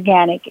 It's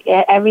organic.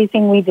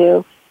 Everything we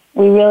do,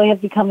 we really have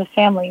become a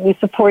family. We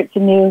support the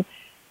new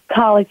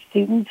college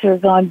students who are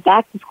going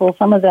back to school.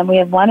 Some of them, we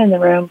have one in the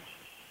room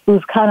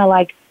who's kind of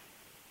like,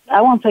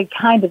 I won't say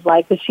kind of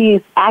like, but she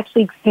is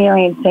actually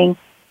experiencing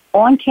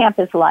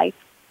on-campus life,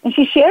 and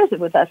she shares it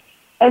with us.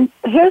 And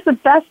here's the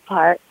best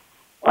part.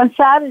 On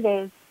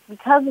Saturdays,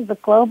 because of the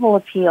global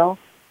appeal,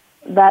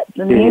 that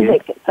the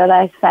music that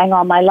I sang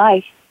all my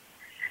life,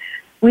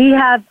 we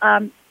have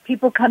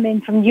people come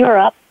in from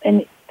Europe,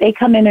 and they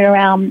come in at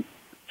around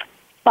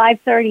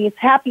 5:30. It's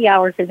happy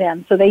hour for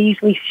them, so they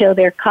usually show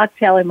their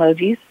cocktail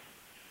emojis.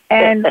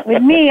 And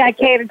with me, I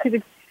cater to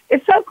the.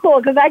 It's so cool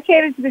because I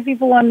cater to the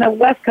people on the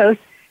West Coast,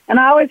 and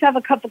I always have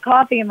a cup of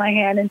coffee in my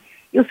hand, and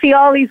you'll see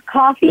all these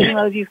coffee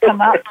emojis come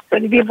up for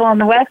the people on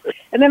the West.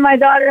 And then my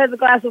daughter has a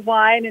glass of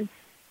wine, and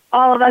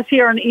all of us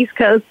here on the East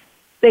Coast,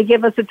 they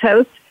give us a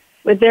toast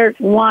with their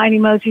wine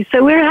emojis.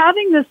 So we're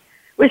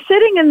we're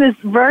sitting in this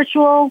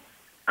virtual,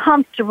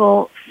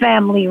 comfortable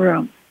family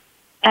room.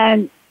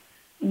 And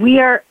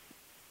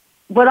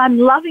what I'm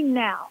loving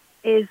now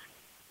is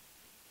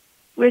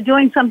we're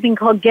doing something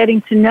called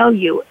Getting to Know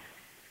You.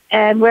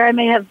 And where I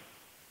may have,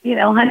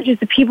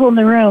 hundreds of people in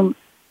the room,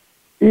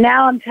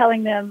 now I'm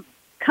telling them,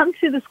 come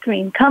to the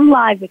screen, come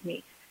live with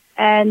me.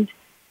 And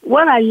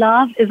what I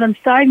love is I'm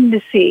starting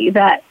to see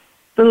that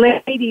the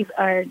ladies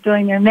are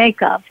doing their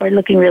makeup, are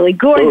looking really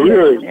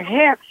gorgeous in their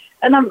hair.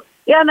 And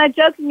I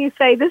jokingly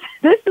say, this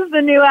is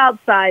the new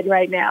outside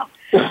right now.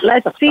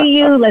 Let's see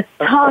you, let's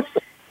talk.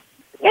 And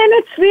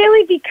it's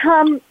really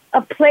become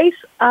a place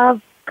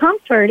of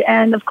comfort.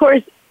 And of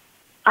course,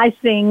 I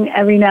sing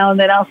every now and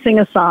then. I'll sing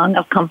a song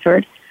of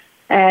comfort.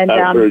 And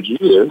I've heard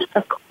you.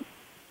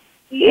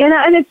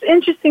 And it's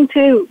interesting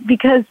too,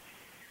 because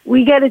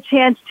we get a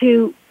chance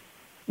to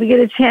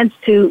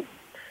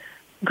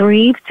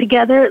grieve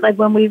together. Like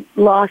when we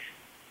lost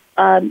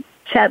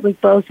Chadwick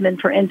Boseman,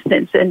 for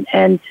instance,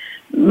 and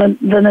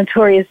the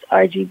notorious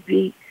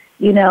RGB.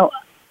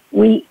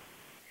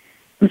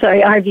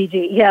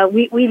 RBG. Yeah,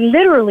 we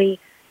literally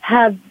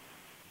have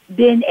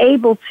been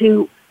able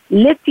to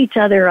lift each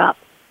other up,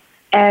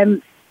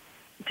 and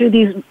through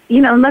these,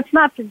 let's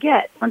not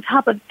forget, on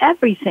top of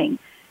everything,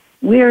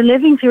 we are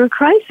living through a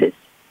crisis.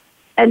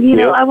 And,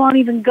 I won't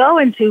even go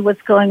into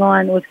what's going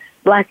on with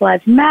Black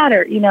Lives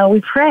Matter.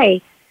 We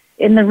pray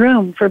in the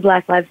room for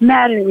Black Lives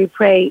Matter. We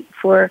pray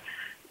for,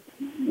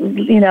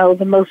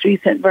 the most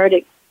recent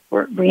verdict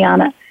for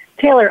Breonna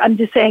Taylor. I'm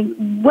just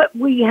saying what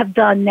we have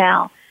done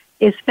now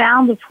is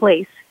found a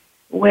place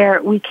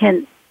where we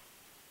can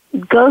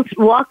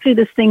walk through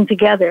this thing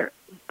together,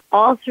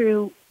 all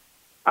through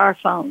our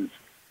phones.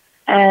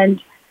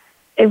 And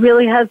it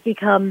really has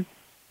become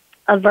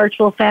a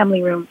virtual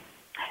family room.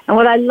 And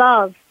what I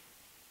love,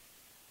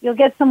 you'll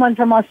get someone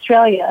from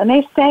Australia, and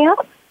they stay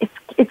up.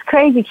 It's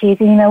crazy, Keith.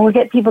 We'll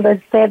get people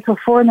that stay up till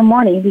 4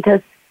 a.m.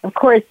 because, of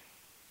course,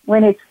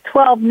 when it's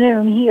 12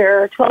 noon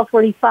here or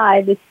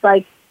 12:45, it's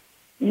like,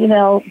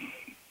 4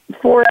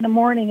 a.m.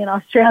 in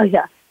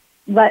Australia.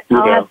 But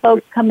I'll have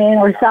folks come in,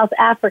 or South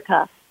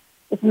Africa.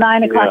 It's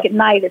 9 o'clock at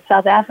night at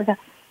South Africa.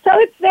 So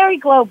it's very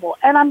global.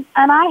 And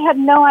I had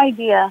no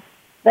idea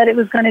that it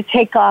was going to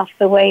take off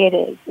the way it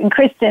is. And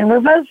Kristen,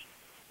 we're both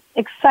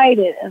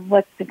excited of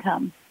what's to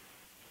come.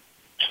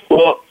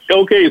 Well,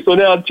 okay, so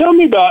now tell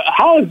me about,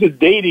 how is the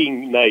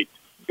dating night?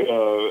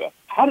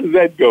 How does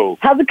that go?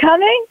 How's it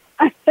coming?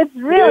 It's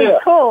really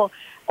cool.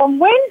 On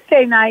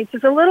Wednesday nights,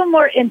 it's a little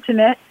more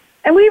intimate.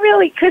 And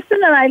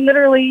Kristen and I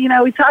literally,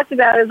 we talked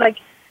about it, like,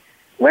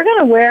 we're going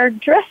to wear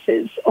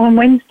dresses on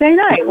Wednesday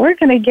night. We're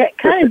going to get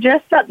kind of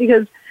dressed up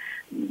because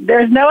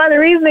there's no other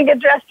reason to get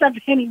dressed up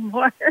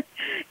anymore. I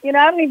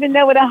don't even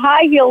know what a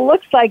high heel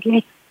looks like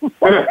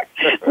anymore.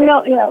 we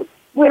don't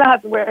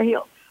have to wear a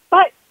heel.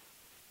 But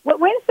what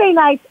Wednesday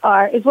nights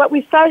is what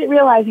we started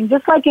realizing,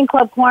 just like in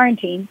Club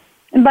Quarantine.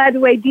 And by the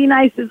way,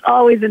 D-Nice is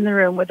always in the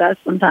room with us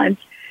sometimes.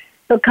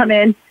 He'll come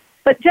in.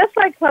 But just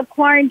like Club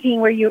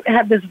Quarantine, where you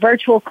have this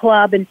virtual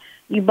club and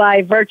you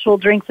buy virtual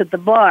drinks at the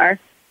bar,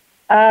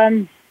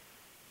 Family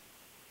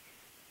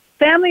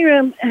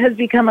Room has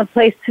become a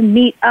place to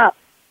meet up.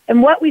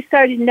 And what we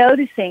started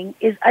noticing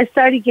is I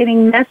started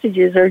getting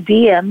messages or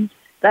DMs,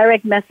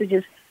 direct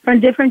messages, from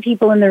different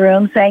people in the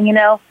room saying,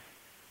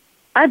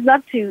 I'd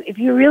love to, if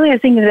you really are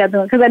thinking about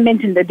doing, because I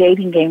mentioned the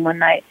dating game one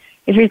night,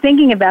 if you're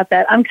thinking about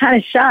that, I'm kind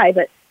of shy,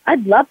 but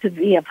I'd love to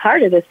be a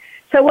part of this.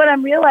 So what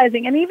I'm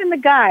realizing, and even the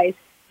guys,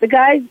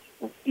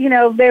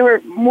 they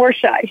were more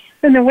shy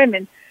than the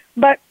women.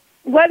 But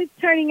what it's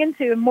turning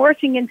into and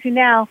morphing into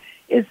now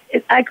is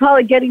I call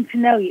it getting to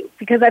know you,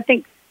 because I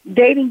think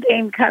dating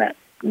game kind of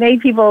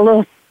made people a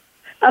little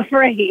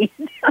afraid.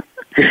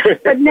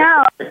 But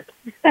now,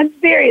 I'm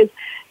serious.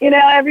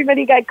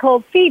 Everybody got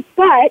cold feet.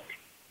 But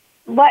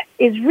what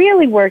is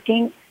really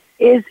working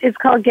is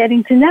called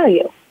getting to know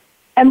you.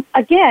 And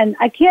again,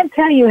 I can't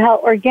tell you how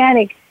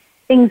organic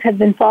things have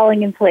been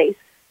falling in place.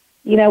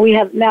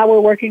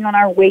 We're working on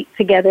our weight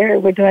together.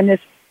 We're doing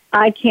this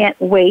I Can't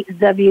Wait,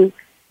 WIEGHT.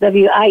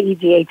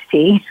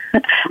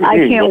 I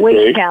Can't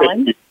Wait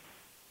challenge.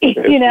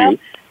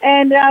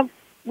 And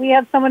we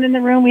have someone in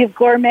the room. We have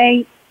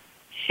gourmet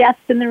chefs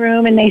in the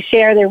room, and they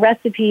share their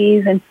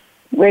recipes, and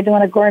we're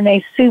doing a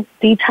gourmet soup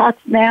detox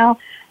now.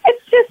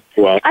 It's just,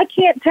 I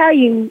can't tell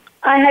you,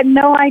 I had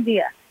no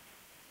idea.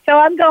 So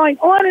I'm going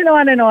on and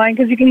on and on,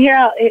 because you can hear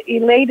how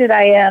elated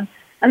I am.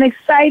 I'm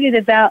excited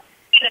about,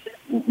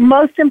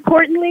 most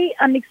importantly,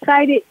 I'm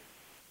excited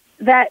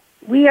that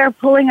we are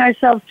pulling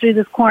ourselves through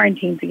this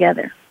quarantine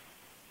together.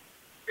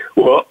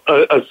 Well,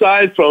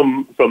 aside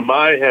from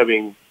my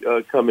having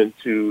come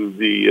into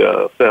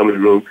the family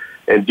room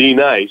and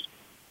D-Nice,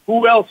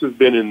 who else has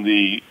been in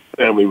the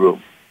family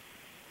room?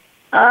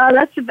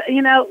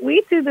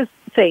 We do this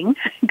thing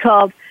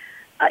called,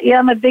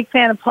 I'm a big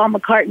fan of Paul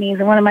McCartney's,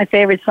 and one of my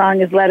favorite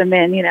songs is Let 'Em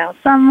In,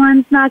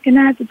 someone's knocking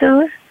at the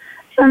door,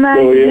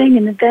 somebody's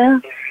ringing the bell.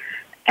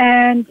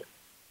 And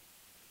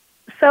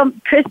so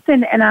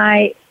Kristen and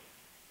I,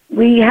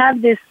 we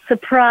have this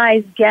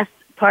surprise guest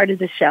part of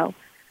the show.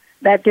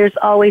 that there's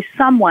always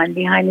someone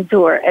behind the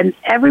door, and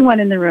everyone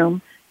in the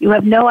room, you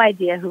have no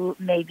idea who it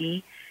may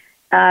be.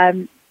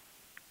 And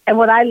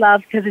what I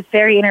love, because it's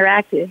very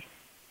interactive,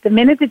 the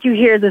minute that you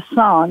hear the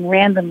song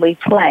randomly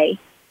play,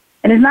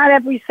 and it's not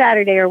every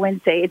Saturday or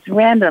Wednesday, it's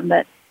random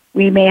that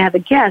we may have a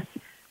guest,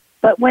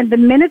 but when the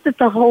minute that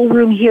the whole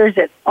room hears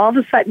it, all of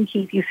a sudden,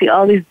 Keith, you see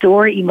all these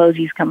door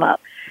emojis come up,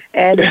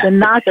 and the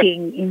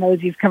knocking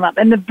emojis come up,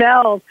 and the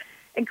bells.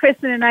 And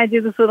Kristen and I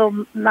do this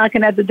little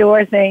knocking at the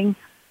door thing.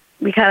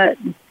 We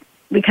kind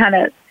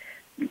of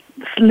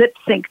lip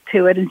sync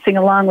to it and sing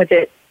along with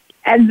it.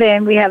 And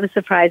then we have a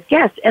surprise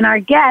guest. And our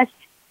guest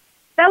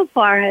so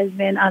far has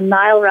been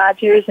Nile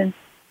Rodgers and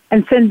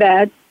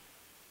Sinbad,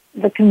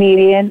 the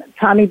comedian.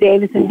 Tommy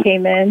Davidson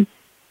came in.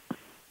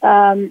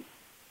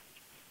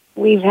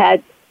 We've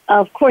had,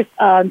 of course,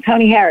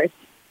 Tony Harris,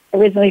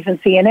 originally from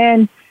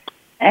CNN,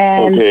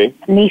 and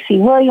Niecy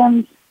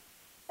Williams.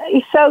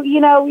 So,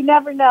 we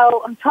never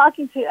know. I'm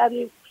talking to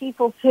other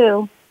people,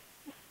 too.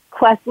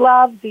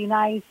 Questlove, Be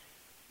Nice.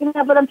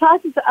 But I'm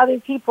talking to other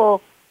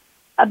people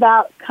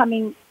about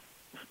coming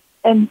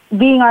and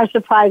being our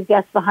surprise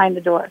guest behind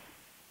the door.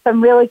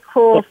 Some really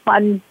cool,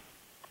 fun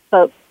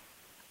folks.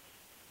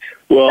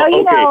 Well,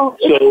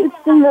 it's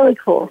been really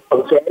cool.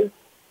 Okay.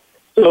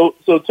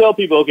 So tell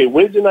people,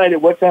 Wednesday night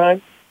at what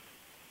time?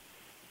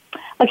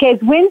 Okay,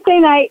 it's Wednesday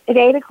night at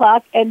 8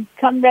 o'clock, and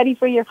come ready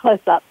for your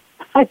close-up.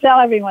 I tell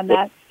everyone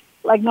that,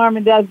 like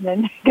Norman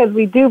Desmond, because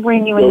we do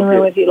bring you in the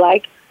room if you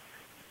like.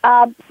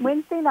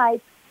 Wednesday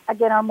nights,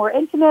 again, are more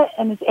intimate,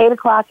 and it's 8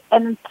 o'clock.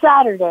 And then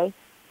Saturday,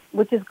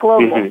 which is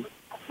global. Mm-hmm.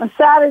 On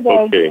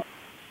Saturday,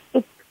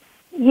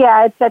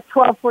 it's at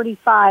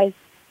 12:45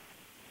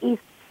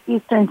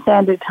 Eastern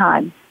Standard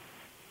Time.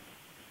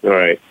 All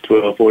right,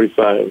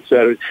 12:45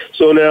 Saturday.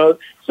 So now,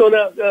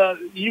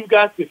 you've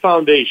got the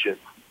foundation.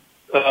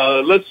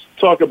 Let's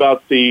talk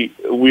about the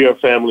We Are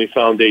Family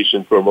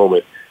Foundation for a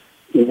moment.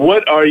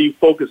 What are you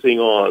focusing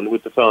on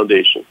with the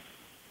foundation?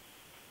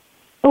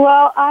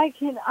 Well, I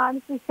can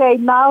honestly say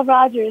Nile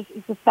Rodgers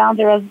is the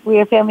founder of We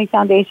Are Family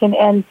Foundation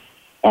and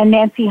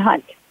Nancy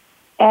Hunt.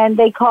 And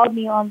they called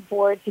me on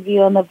board to be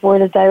on the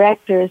board of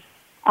directors.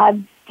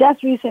 I've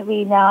just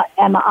recently now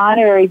am an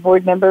honorary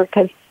board member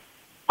because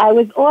I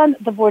was on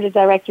the board of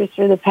directors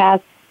for the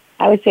past,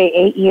 I would say,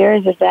 8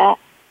 years of that.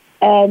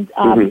 And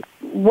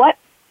what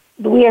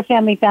the We Are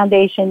Family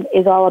Foundation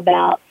is all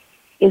about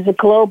is a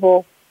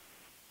global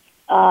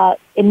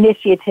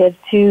initiative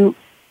to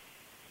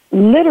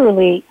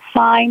literally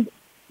find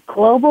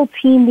global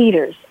team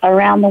leaders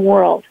around the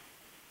world.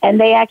 And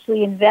they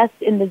actually invest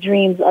in the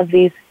dreams of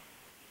these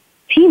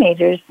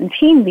teenagers and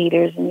team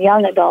leaders and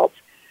young adults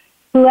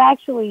who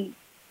actually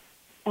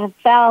have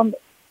found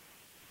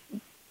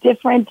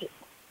different,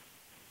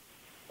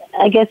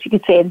 I guess you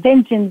could say,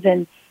 inventions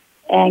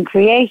and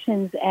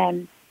creations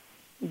and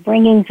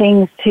bringing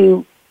things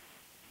to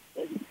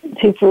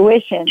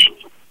fruition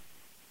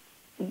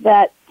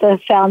that the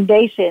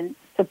foundation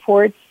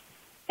supports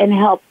and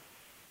helps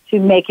to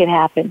make it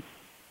happen.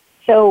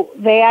 So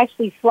they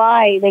actually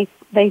fly,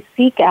 they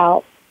seek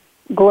out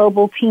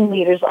global team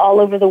leaders all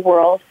over the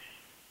world,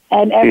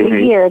 and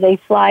every year they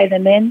fly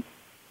them in.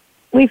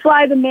 We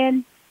fly them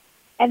in,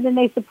 and then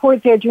they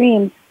support their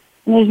dreams.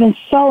 And there's been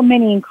so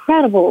many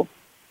incredible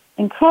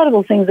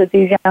things that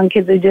these young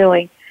kids are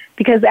doing,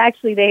 because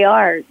actually they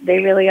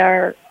really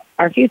are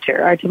our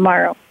future, our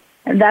tomorrow.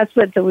 And that's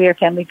what the We Are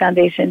Family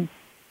Foundation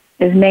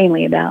is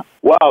mainly about.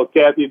 Wow,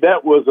 Kathy,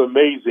 that was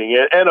amazing.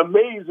 And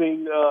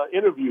amazing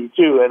interview,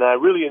 too. And I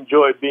really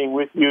enjoyed being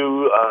with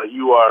you.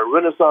 You are a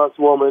Renaissance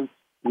woman.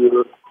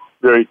 You're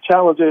very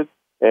talented.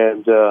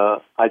 And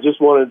I just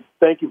want to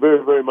thank you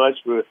very, very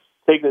much for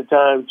taking the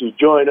time to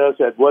join us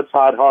at What's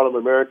Hot Harlem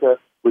America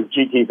with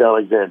G. Keith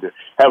Alexander.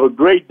 Have a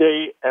great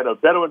day and a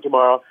better one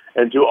tomorrow.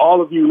 And to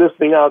all of you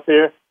listening out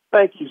there,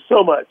 thank you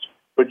so much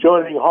for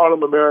joining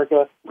Harlem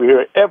America. We're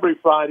here every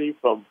Friday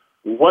from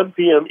 1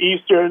 p.m.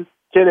 Eastern,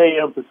 10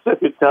 a.m.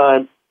 Pacific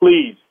time.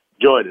 Please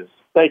join us.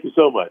 Thank you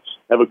so much.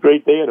 Have a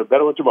great day and a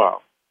better one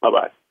tomorrow.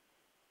 Bye-bye.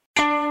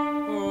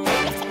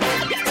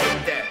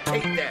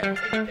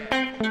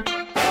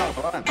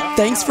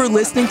 Thanks for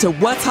listening to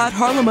What's Hot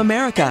Harlem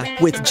America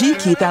with G.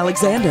 Keith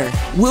Alexander.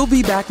 We'll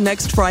be back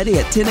next Friday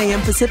at 10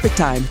 a.m. Pacific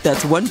time.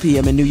 That's 1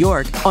 p.m. in New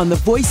York on the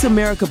Voice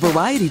America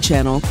Variety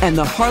Channel and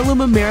the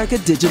Harlem America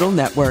Digital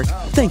Network.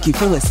 Thank you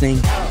for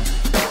listening.